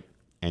 Right.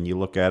 And you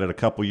look at it a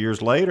couple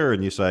years later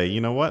and you say,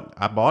 you know what?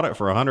 I bought it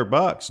for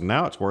 $100 and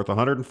now it's worth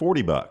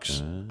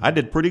 $140. I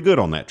did pretty good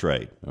on that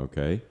trade.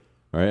 Okay.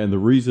 All right. And the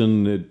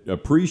reason it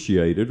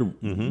appreciated,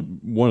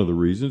 one of the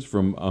reasons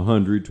from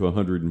 100 to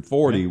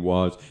 140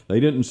 was they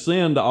didn't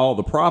send all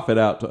the profit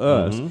out to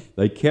us.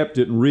 They kept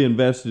it and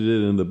reinvested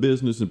it in the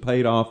business and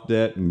paid off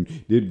debt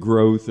and did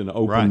growth and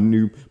opened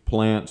new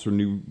plants or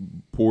new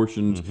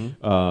portions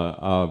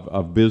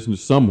of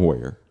business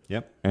somewhere.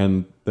 Yep.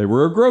 And they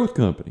were a growth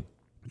company.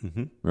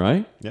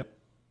 Right? Yep.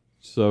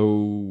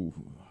 So,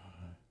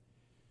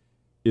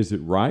 is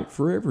it right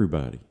for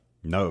everybody?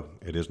 No,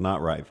 it is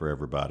not right for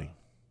everybody.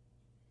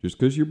 Just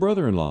because your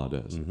brother-in-law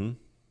does it.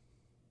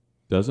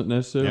 Doesn't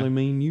necessarily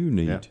mean you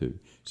need to.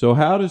 So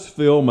how does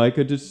Phil make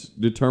a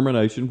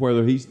determination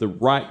whether he's the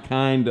right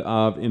kind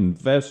of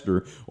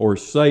investor or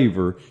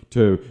saver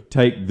to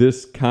take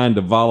this kind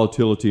of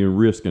volatility and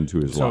risk into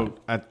his life?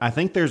 I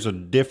think there's a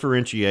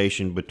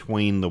differentiation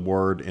between the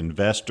word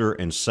investor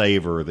and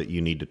saver that you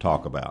need to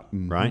talk about,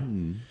 right?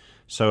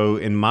 So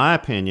in my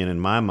opinion, in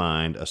my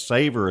mind, a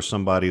saver is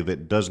somebody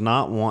that does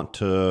not want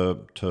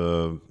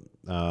to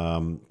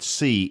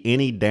see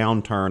any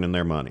downturn in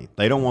their money.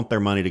 They don't want their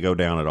money to go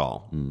down at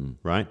all,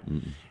 right?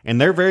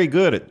 And they're very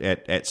good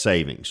at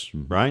savings,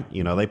 right?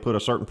 They put a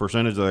certain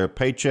percentage of their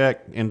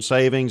paycheck in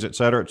savings, et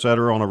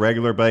cetera, on a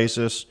regular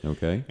basis.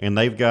 Okay. And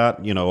they've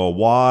got, a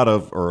wad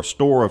or a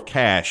store of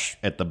cash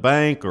at the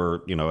bank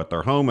or, at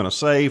their home in a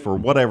safe or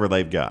whatever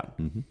they've got.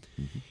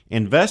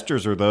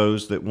 Investors are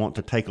those that want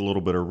to take a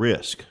little bit of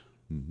risk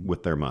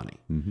with their money.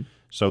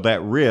 So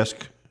that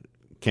risk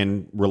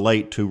can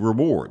relate to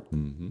reward,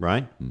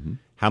 right?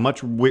 How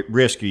much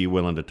risk are you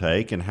willing to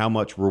take and how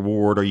much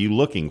reward are you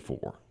looking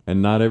for?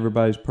 And not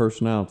everybody's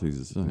personality is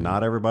the same.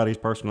 Not everybody's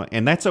personality.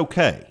 And that's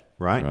okay,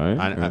 right?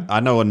 Right. I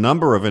know a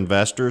number of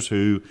investors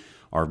who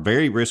are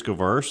very risk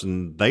averse,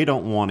 and they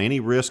don't want any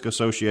risk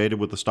associated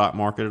with the stock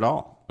market at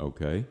all.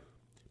 Okay.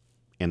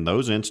 In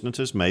those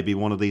instances, maybe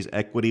one of these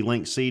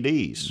equity-linked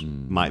CDs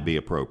might be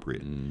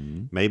appropriate.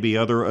 Maybe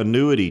other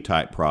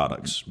annuity-type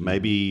products.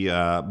 Maybe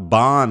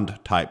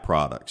bond-type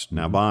products.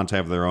 Now, bonds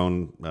have their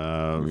own...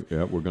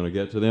 yeah, we're going to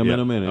get to them in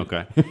a minute.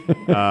 Okay.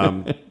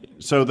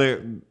 So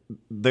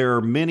there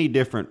are many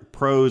different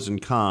pros and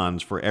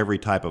cons for every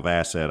type of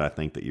asset, I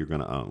think, that you're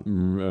going to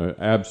own.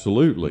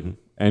 Absolutely.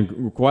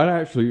 And quite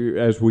actually,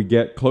 as we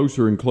get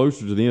closer and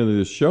closer to the end of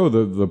this show,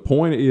 the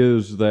point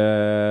is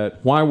that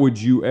why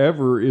would you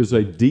ever is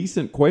a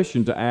decent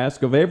question to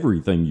ask of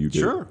everything you do.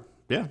 Sure.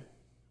 Yeah.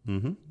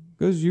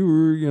 Because you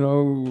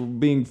were,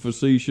 being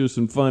facetious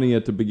and funny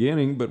at the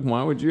beginning, but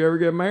why would you ever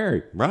get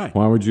married? Right.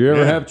 Why would you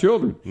ever have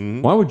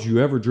children? Why would you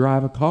ever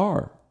drive a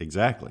car?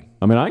 Exactly.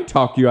 I mean, I can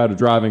talk you out of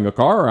driving a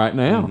car right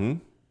now.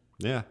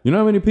 Yeah. You know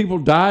how many people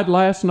died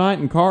last night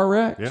in car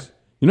wrecks? Yeah.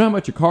 You know how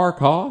much a car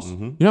costs?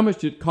 You know how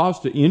much it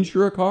costs to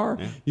insure a car?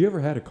 Yeah. You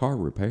ever had a car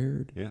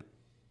repaired? Yeah.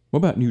 What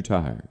about new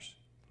tires?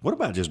 What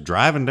about just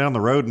driving down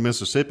the road in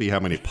Mississippi, how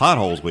many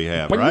potholes we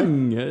have,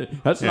 right?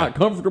 That's not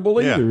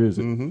comfortable either, is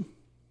it? Mm-hmm.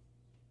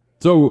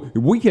 So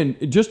we can,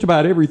 just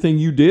about everything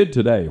you did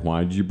today.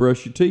 Why did you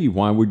brush your teeth?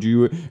 Why would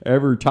you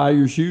ever tie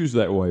your shoes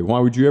that way? Why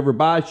would you ever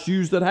buy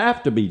shoes that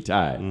have to be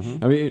tied?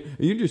 I mean,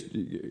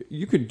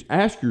 you could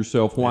ask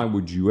yourself, why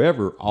would you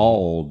ever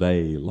all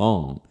day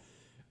long?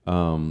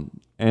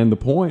 And the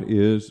point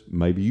is,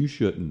 maybe you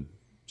shouldn't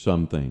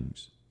some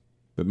things,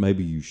 but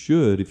maybe you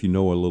should if you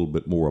know a little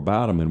bit more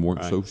about them and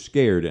weren't so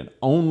scared and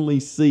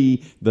only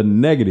see the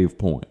negative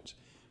points.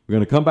 We're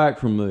going to come back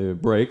from the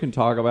break and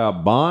talk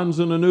about bonds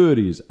and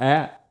annuities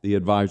at the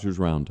Advisors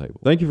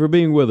Roundtable. Thank you for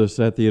being with us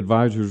at the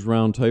Advisors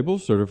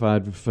Roundtable.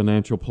 Certified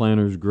financial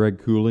planners Greg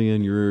Cooley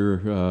and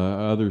your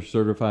other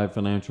certified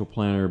financial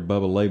planner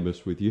Bubba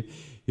Labus with you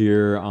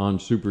here on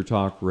Super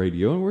Talk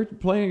Radio. And we're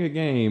playing a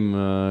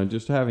game,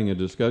 just having a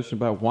discussion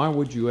about why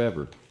would you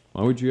ever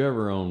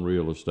own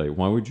real estate?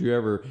 Why would you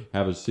ever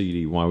have a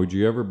CD? Why would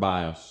you ever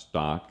buy a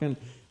stock? And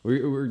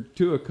we're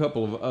to a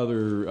couple of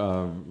other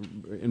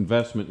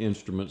investment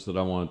instruments that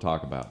I want to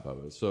talk about,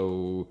 Bubba.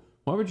 So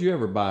why would you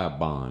ever buy a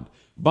bond?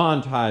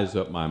 Bond ties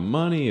up my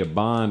money. A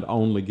bond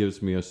only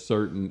gives me a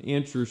certain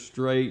interest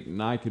rate,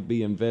 and I could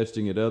be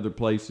investing at other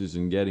places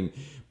and getting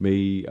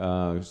me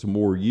some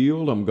more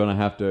yield. I'm going to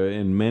have to,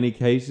 in many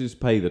cases,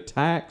 pay the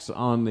tax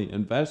on the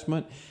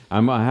investment.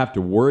 I'm going to have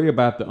to worry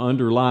about the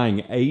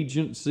underlying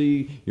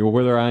agency,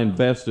 whether I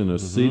invest in a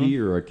city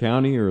or a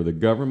county or the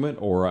government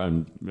or a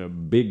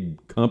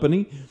big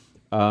company.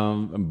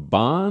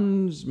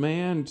 Bonds,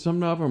 man,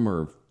 some of them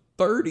are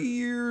 30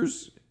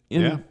 years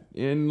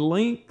in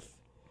length.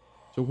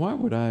 So why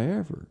would I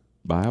ever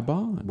buy a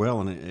bond?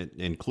 Well, and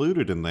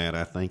included in that,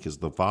 I think, is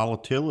the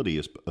volatility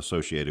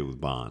associated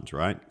with bonds,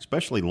 right?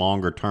 Especially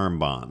longer-term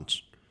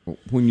bonds.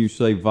 When you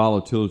say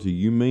volatility,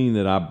 you mean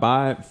that I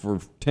buy it for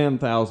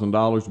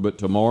 $10,000, but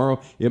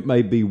tomorrow it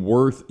may be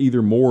worth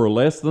either more or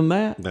less than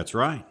that? That's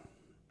right.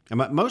 And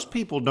most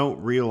people don't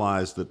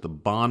realize that the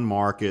bond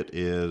market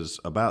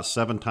is about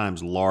 7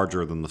 times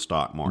larger than the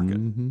stock market.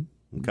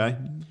 Okay?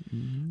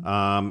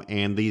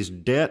 And these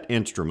debt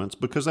instruments,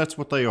 because that's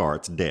what they are,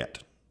 it's debt,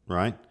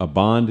 right? A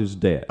bond is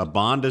debt. A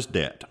bond is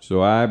debt.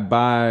 So I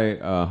buy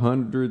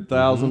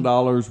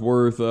 $100,000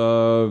 worth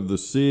of the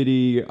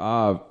city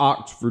of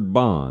Oxford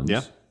bonds.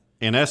 Yeah.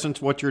 In essence,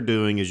 what you're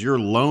doing is you're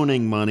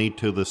loaning money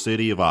to the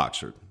city of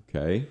Oxford.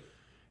 Okay.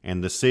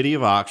 And the city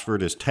of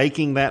Oxford is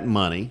taking that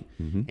money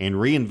and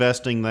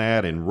reinvesting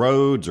that in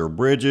roads or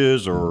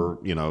bridges or,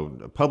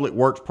 public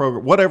works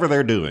program, whatever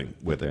they're doing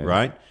with it,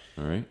 right?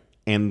 All right.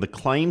 And the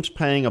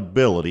claims-paying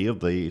ability of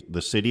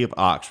the city of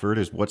Oxford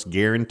is what's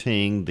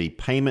guaranteeing the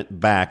payment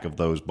back of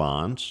those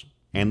bonds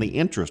and the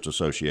interest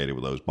associated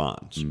with those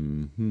bonds.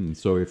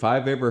 So if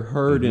I've ever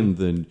heard in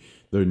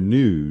the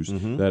news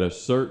that a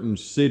certain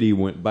city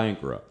went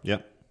bankrupt,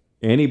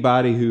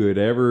 anybody who had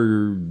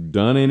ever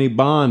done any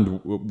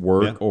bond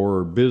work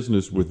or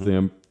business with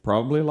them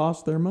probably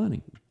lost their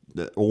money.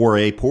 Or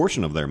a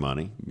portion of their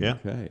money. Yeah,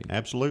 okay.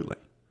 Absolutely.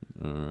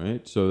 All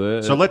right, so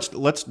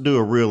let's do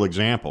a real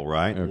example,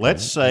 right? Okay.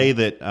 Let's say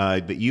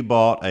that you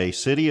bought a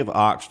City of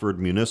Oxford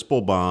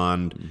municipal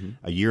bond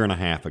a year and a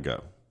half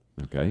ago.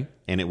 Okay,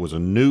 and it was a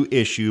new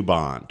issue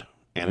bond,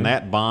 and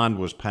that bond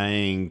was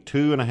paying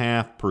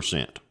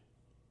 2.5%.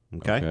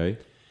 Okay,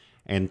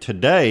 and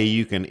today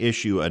you can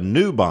issue a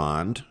new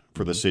bond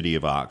for the City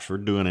of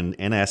Oxford, doing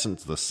in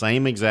essence the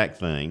same exact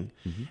thing,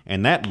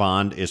 and that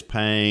bond is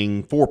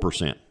paying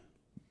 4%.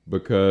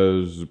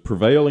 Because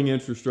prevailing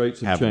interest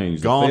rates have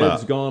changed. The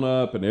Fed's gone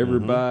up, and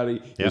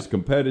everybody is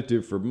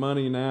competitive for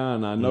money now,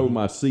 and I know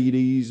my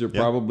CDs are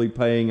probably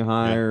paying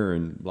higher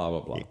and blah,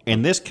 blah, blah.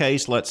 In this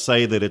case, let's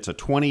say that it's a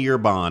 20-year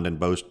bond in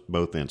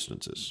both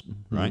instances,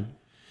 right?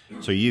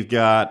 So you've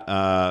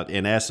got,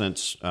 in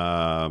essence,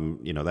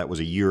 that was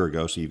a year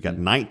ago, so you've got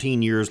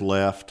 19 years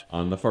left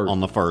on the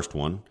first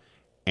one,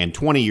 and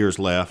 20 years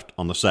left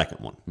on the second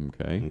one.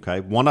 Okay.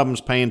 One of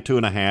them's paying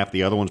 2.5,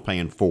 the other one's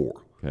paying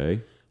 4.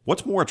 Okay.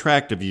 What's more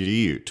attractive to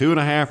you,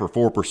 2.5%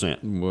 or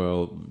 4%?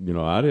 Well,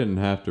 I didn't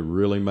have to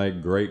really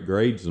make great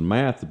grades in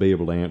math to be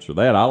able to answer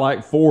that. I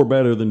like 4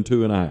 better than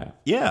 2.5.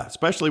 Yeah,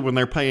 especially when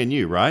they're paying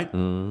you, right?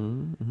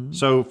 Mm-hmm.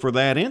 So for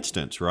that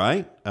instance,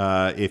 right,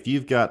 if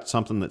you've got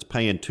something that's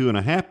paying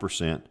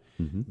 2.5%,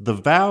 the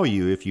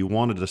value, if you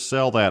wanted to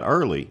sell that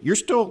early, you're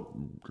still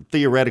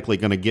theoretically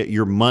going to get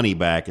your money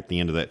back at the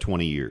end of that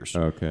 20 years.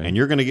 Okay. And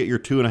you're going to get your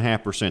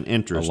 2.5%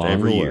 interest Along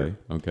every the year.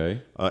 way.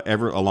 Okay.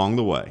 Along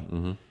the way.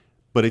 Mm-hmm.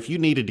 But if you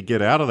needed to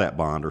get out of that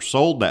bond or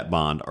sold that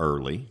bond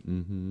early,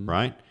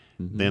 right,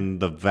 then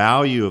the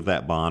value of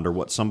that bond or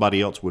what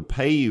somebody else would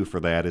pay you for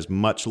that is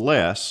much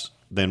less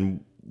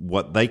than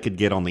what they could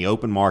get on the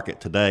open market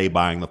today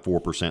buying the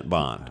 4%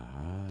 bond.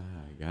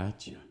 I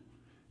got you.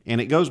 And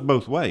it goes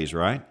both ways,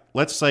 right?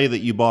 Let's say that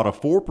you bought a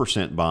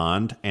 4%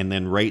 bond and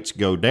then rates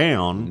go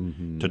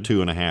down to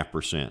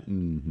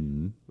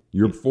 2.5%.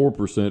 Your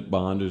 4%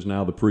 bond is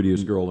now the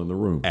prettiest girl in the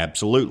room.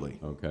 Absolutely.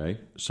 Okay.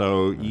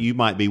 So you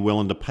might be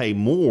willing to pay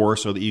more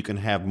so that you can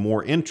have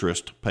more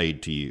interest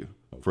paid to you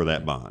for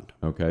that bond.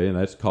 Okay, and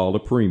that's called a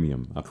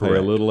premium. I pay a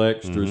Correct. little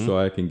extra so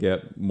I can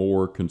get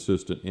more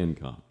consistent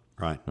income.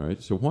 Right. All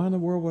right. So why in the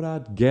world would I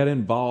get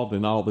involved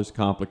in all this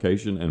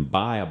complication and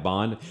buy a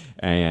bond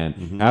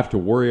and have to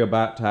worry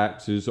about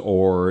taxes,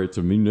 or it's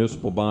a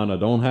municipal bond, I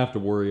don't have to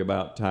worry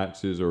about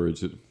taxes, or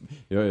it's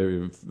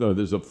if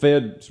there's a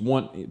Fed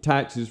want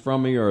taxes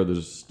from me, or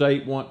the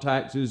state want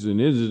taxes, and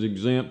is it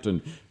exempt?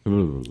 And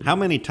How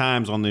many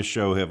times on this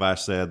show have I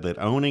said that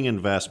owning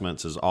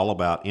investments is all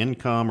about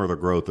income or the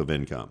growth of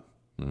income?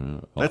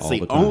 That's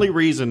the only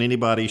reason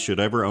anybody should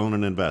ever own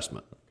an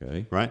investment.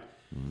 Okay. Right?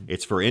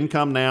 It's for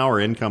income now or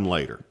income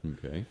later.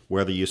 Okay.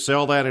 Whether you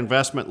sell that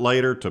investment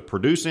later to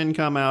produce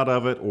income out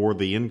of it, or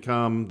the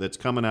income that's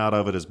coming out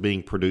of it is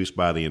being produced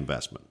by the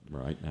investment.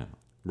 Right now.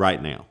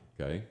 Right now.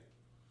 Okay.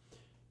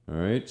 All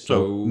right.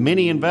 So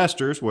many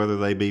investors, whether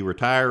they be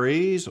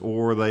retirees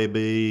or they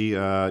be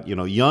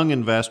young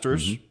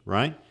investors,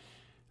 right?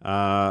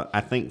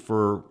 I think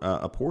for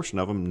a portion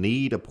of them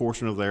need a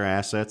portion of their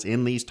assets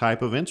in these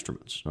type of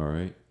instruments. All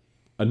right.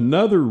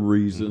 Another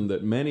reason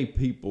that many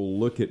people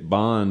look at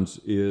bonds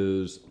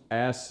is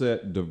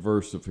asset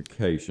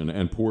diversification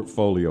and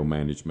portfolio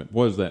management.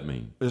 What does that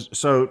mean?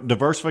 So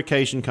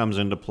diversification comes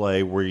into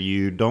play where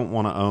you don't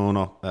want to own,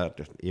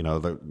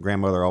 the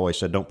grandmother always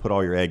said, don't put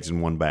all your eggs in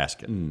one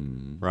basket,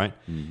 right?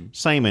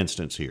 Same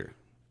instance here.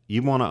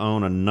 You want to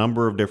own a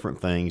number of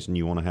different things, and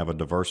you want to have a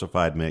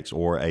diversified mix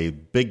or a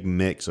big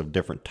mix of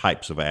different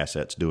types of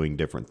assets doing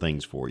different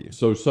things for you.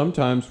 So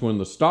sometimes when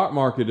the stock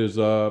market is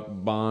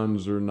up,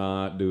 bonds are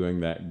not doing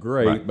that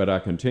great, but I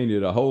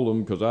continue to hold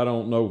them because I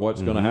don't know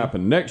what's going to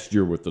happen next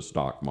year with the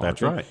stock market.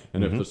 That's right.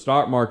 And if the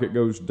stock market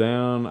goes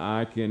down,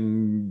 I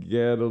can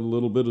get a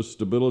little bit of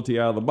stability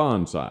out of the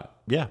bond side.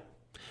 Yeah.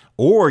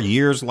 Or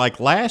years like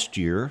last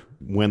year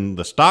when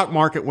the stock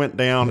market went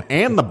down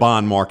and the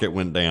bond market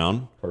went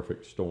down.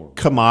 Perfect storm.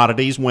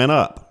 Commodities went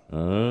up.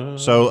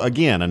 So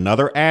again,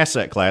 another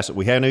asset class that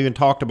we haven't even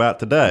talked about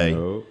today.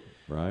 No,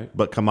 right.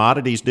 But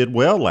commodities did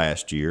well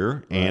last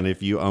year, and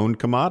if you owned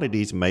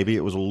commodities, maybe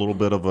it was a little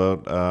bit of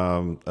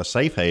a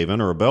safe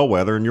haven or a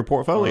bellwether in your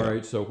portfolio. All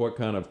right. So what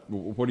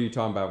are you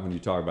talking about when you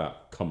talk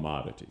about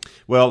commodities?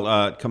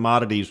 Well,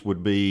 commodities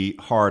would be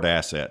hard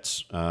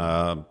assets,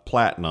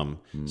 platinum,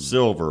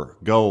 silver,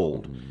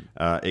 gold.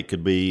 It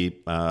could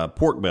be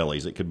pork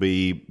bellies. It could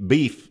be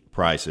beef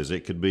prices.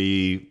 It could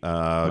be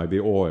Maybe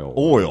oil.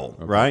 oil,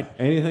 right?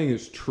 Anything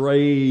that's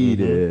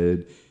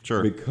traded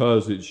Sure.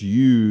 because it's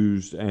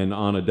used and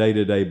on a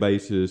day-to-day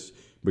basis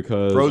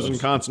because Frozen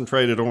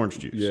concentrated orange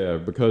juice. yeah,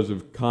 because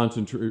of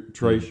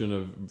concentration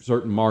of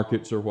certain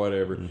markets or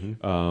whatever,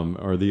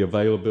 or the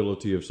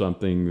availability of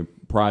something,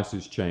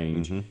 prices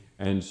change.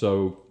 And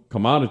so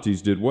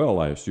commodities did well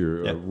last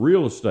year. Yep.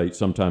 Real estate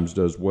sometimes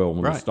does well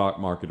when the Right.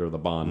 stock market or the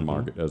bond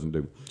market doesn't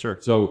do. Sure.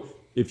 So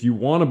if you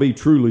want to be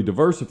truly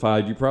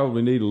diversified, you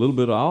probably need a little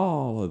bit of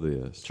all of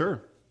this.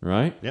 Sure.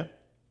 Right? Yeah.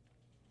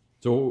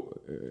 So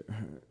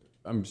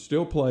I'm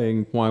still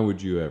playing Why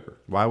Would You Ever?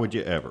 Why would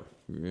you ever?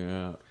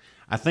 Yeah.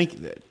 I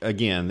think, that,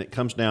 again, it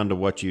comes down to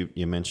what you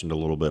mentioned a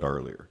little bit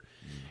earlier.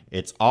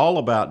 It's all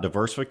about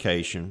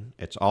diversification.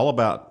 It's all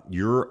about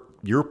your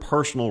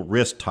personal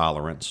risk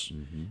tolerance.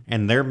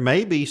 And there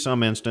may be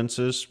some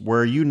instances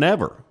where you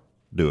never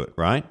do it,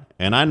 right?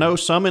 And I know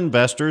some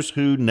investors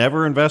who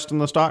never invest in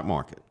the stock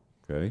market.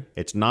 Okay.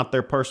 It's not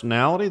their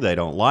personality. They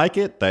don't like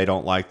it. They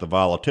don't like the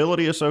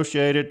volatility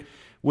associated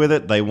with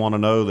it. They want to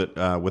know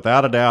that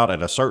without a doubt,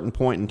 at a certain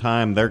point in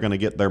time, they're going to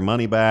get their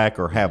money back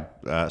or have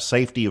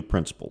safety of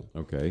principal.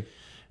 Okay.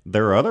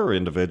 There are other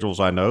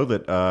individuals I know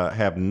that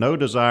have no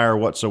desire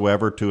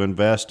whatsoever to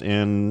invest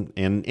in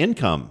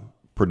income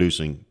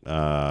producing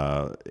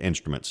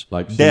instruments,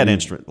 Like debt CDs?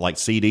 instruments, like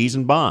CDs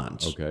and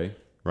bonds. Okay.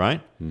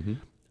 Right.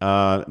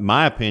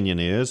 My opinion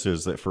is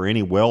that for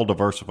any well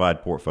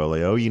diversified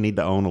portfolio, you need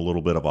to own a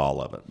little bit of all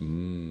of it.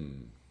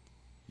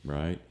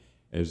 Right.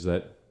 Is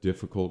that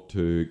difficult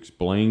to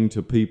explain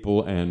to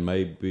people and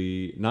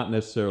maybe not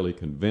necessarily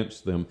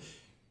convince them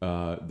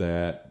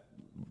that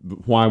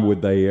why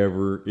would they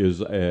ever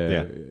is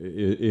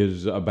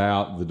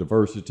about the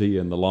diversity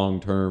and the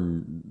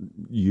long-term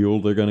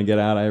yield they're going to get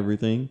out of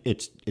everything.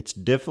 It's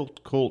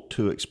difficult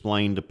to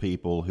explain to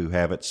people who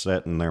have it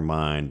set in their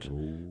mind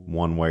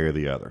one way or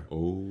the other.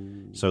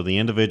 So the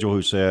individual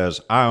who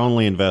says, I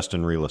only invest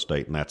in real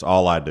estate and that's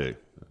all I do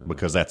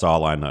because that's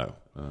all I know.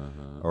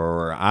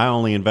 Or I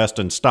only invest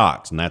in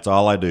stocks and that's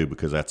all I do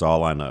because that's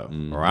all I know.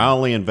 Or I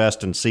only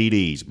invest in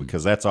CDs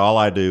because that's all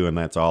I do and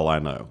that's all I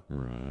know.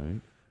 Right.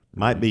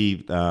 Might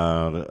be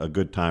a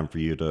good time for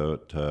you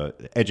to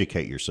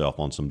educate yourself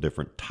on some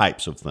different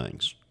types of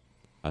things.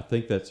 I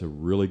think that's a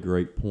really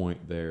great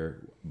point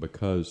there,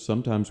 because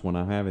sometimes when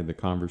I'm having the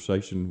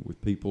conversation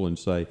with people and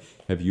say,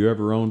 have you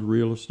ever owned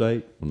real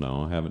estate? Well,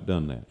 no, I haven't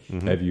done that.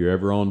 Have you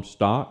ever owned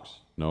stocks?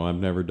 No, I've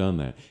never done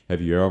that.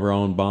 Have you ever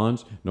owned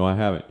bonds? No, I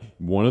haven't.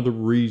 One of the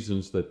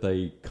reasons that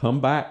they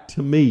come back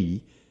to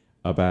me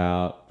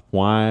about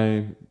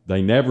why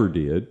they never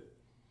did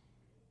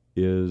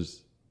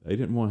is they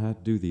didn't want to have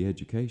to do the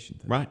education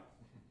thing. Right.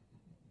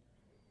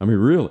 I mean,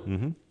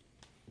 really.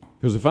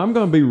 Because if I'm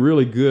going to be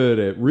really good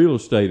at real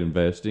estate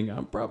investing,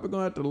 I'm probably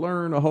going to have to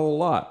learn a whole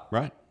lot.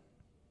 Right.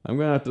 I'm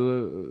going to have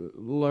to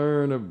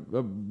learn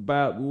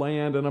about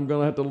land, and I'm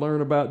going to have to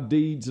learn about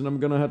deeds, and I'm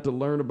going to have to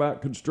learn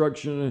about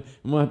construction, and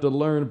I'm going to have to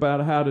learn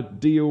about how to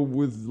deal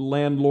with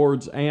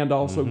landlords and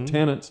also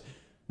tenants.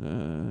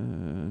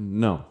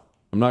 No,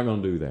 I'm not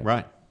going to do that.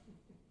 Right.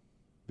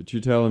 But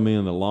you're telling me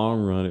in the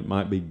long run it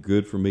might be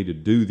good for me to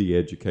do the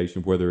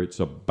education, whether it's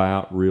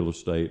about real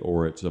estate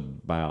or it's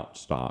about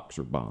stocks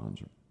or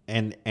bonds.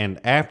 And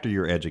after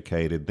you're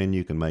educated, then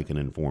you can make an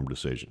informed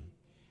decision.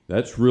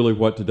 That's really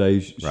what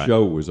today's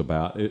show was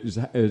about,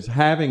 is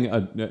having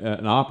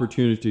an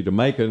opportunity to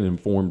make an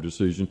informed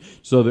decision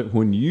so that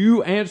when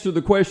you answer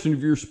the question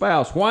of your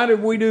spouse, why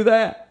did we do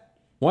that?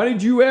 Why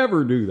did you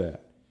ever do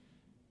that?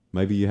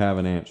 Maybe you have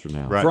an answer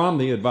now. Right. From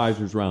the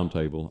Advisors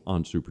Roundtable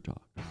on Super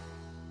Talk.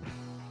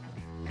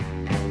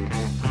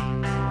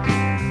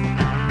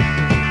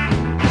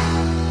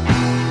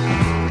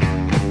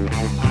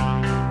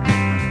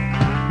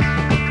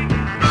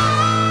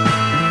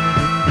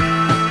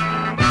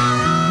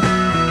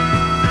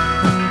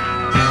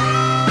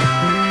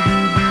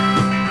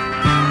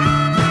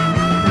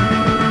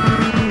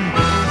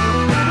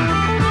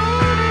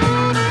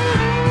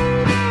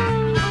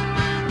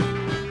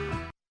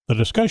 The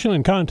discussion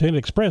and content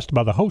expressed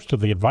by the host of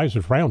the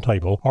Advisors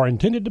Roundtable are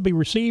intended to be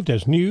received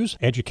as news,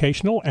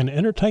 educational, and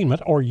entertainment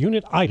or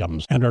unit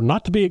items and are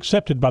not to be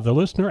accepted by the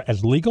listener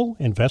as legal,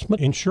 investment,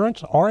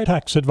 insurance, or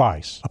tax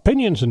advice.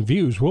 Opinions and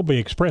views will be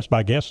expressed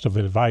by guests of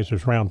the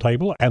Advisors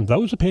Roundtable, and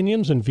those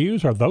opinions and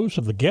views are those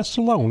of the guests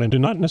alone and do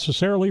not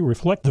necessarily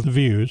reflect the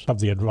views of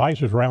the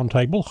Advisors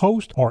Roundtable,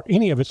 host, or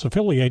any of its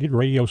affiliated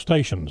radio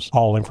stations.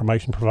 All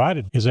information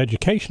provided is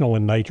educational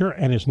in nature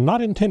and is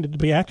not intended to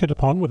be acted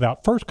upon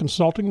without first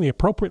consulting the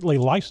appropriately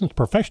licensed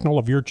professional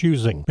of your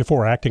choosing.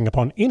 Before acting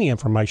upon any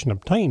information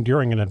obtained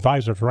during an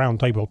Advisors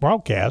Roundtable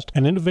broadcast,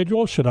 an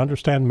individual should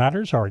understand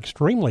matters are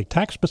extremely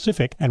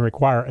tax-specific and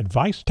require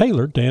advice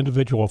tailored to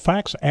individual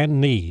facts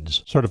and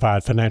needs.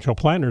 Certified financial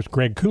planners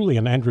Greg Cooley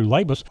and Andrew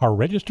Labus are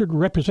registered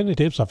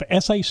representatives of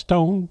S.A.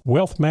 Stone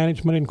Wealth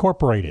Management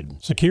Incorporated.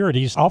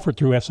 Securities offered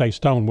through S.A.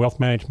 Stone Wealth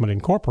Management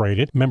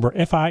Incorporated, member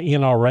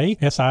FINRA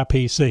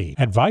SIPC.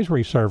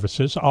 Advisory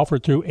services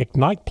offered through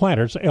Ignite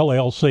Planners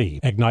LLC.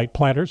 Ignite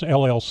Planners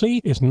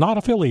LLC is not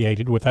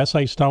affiliated with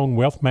S.A. Stone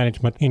Wealth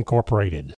Management Incorporated.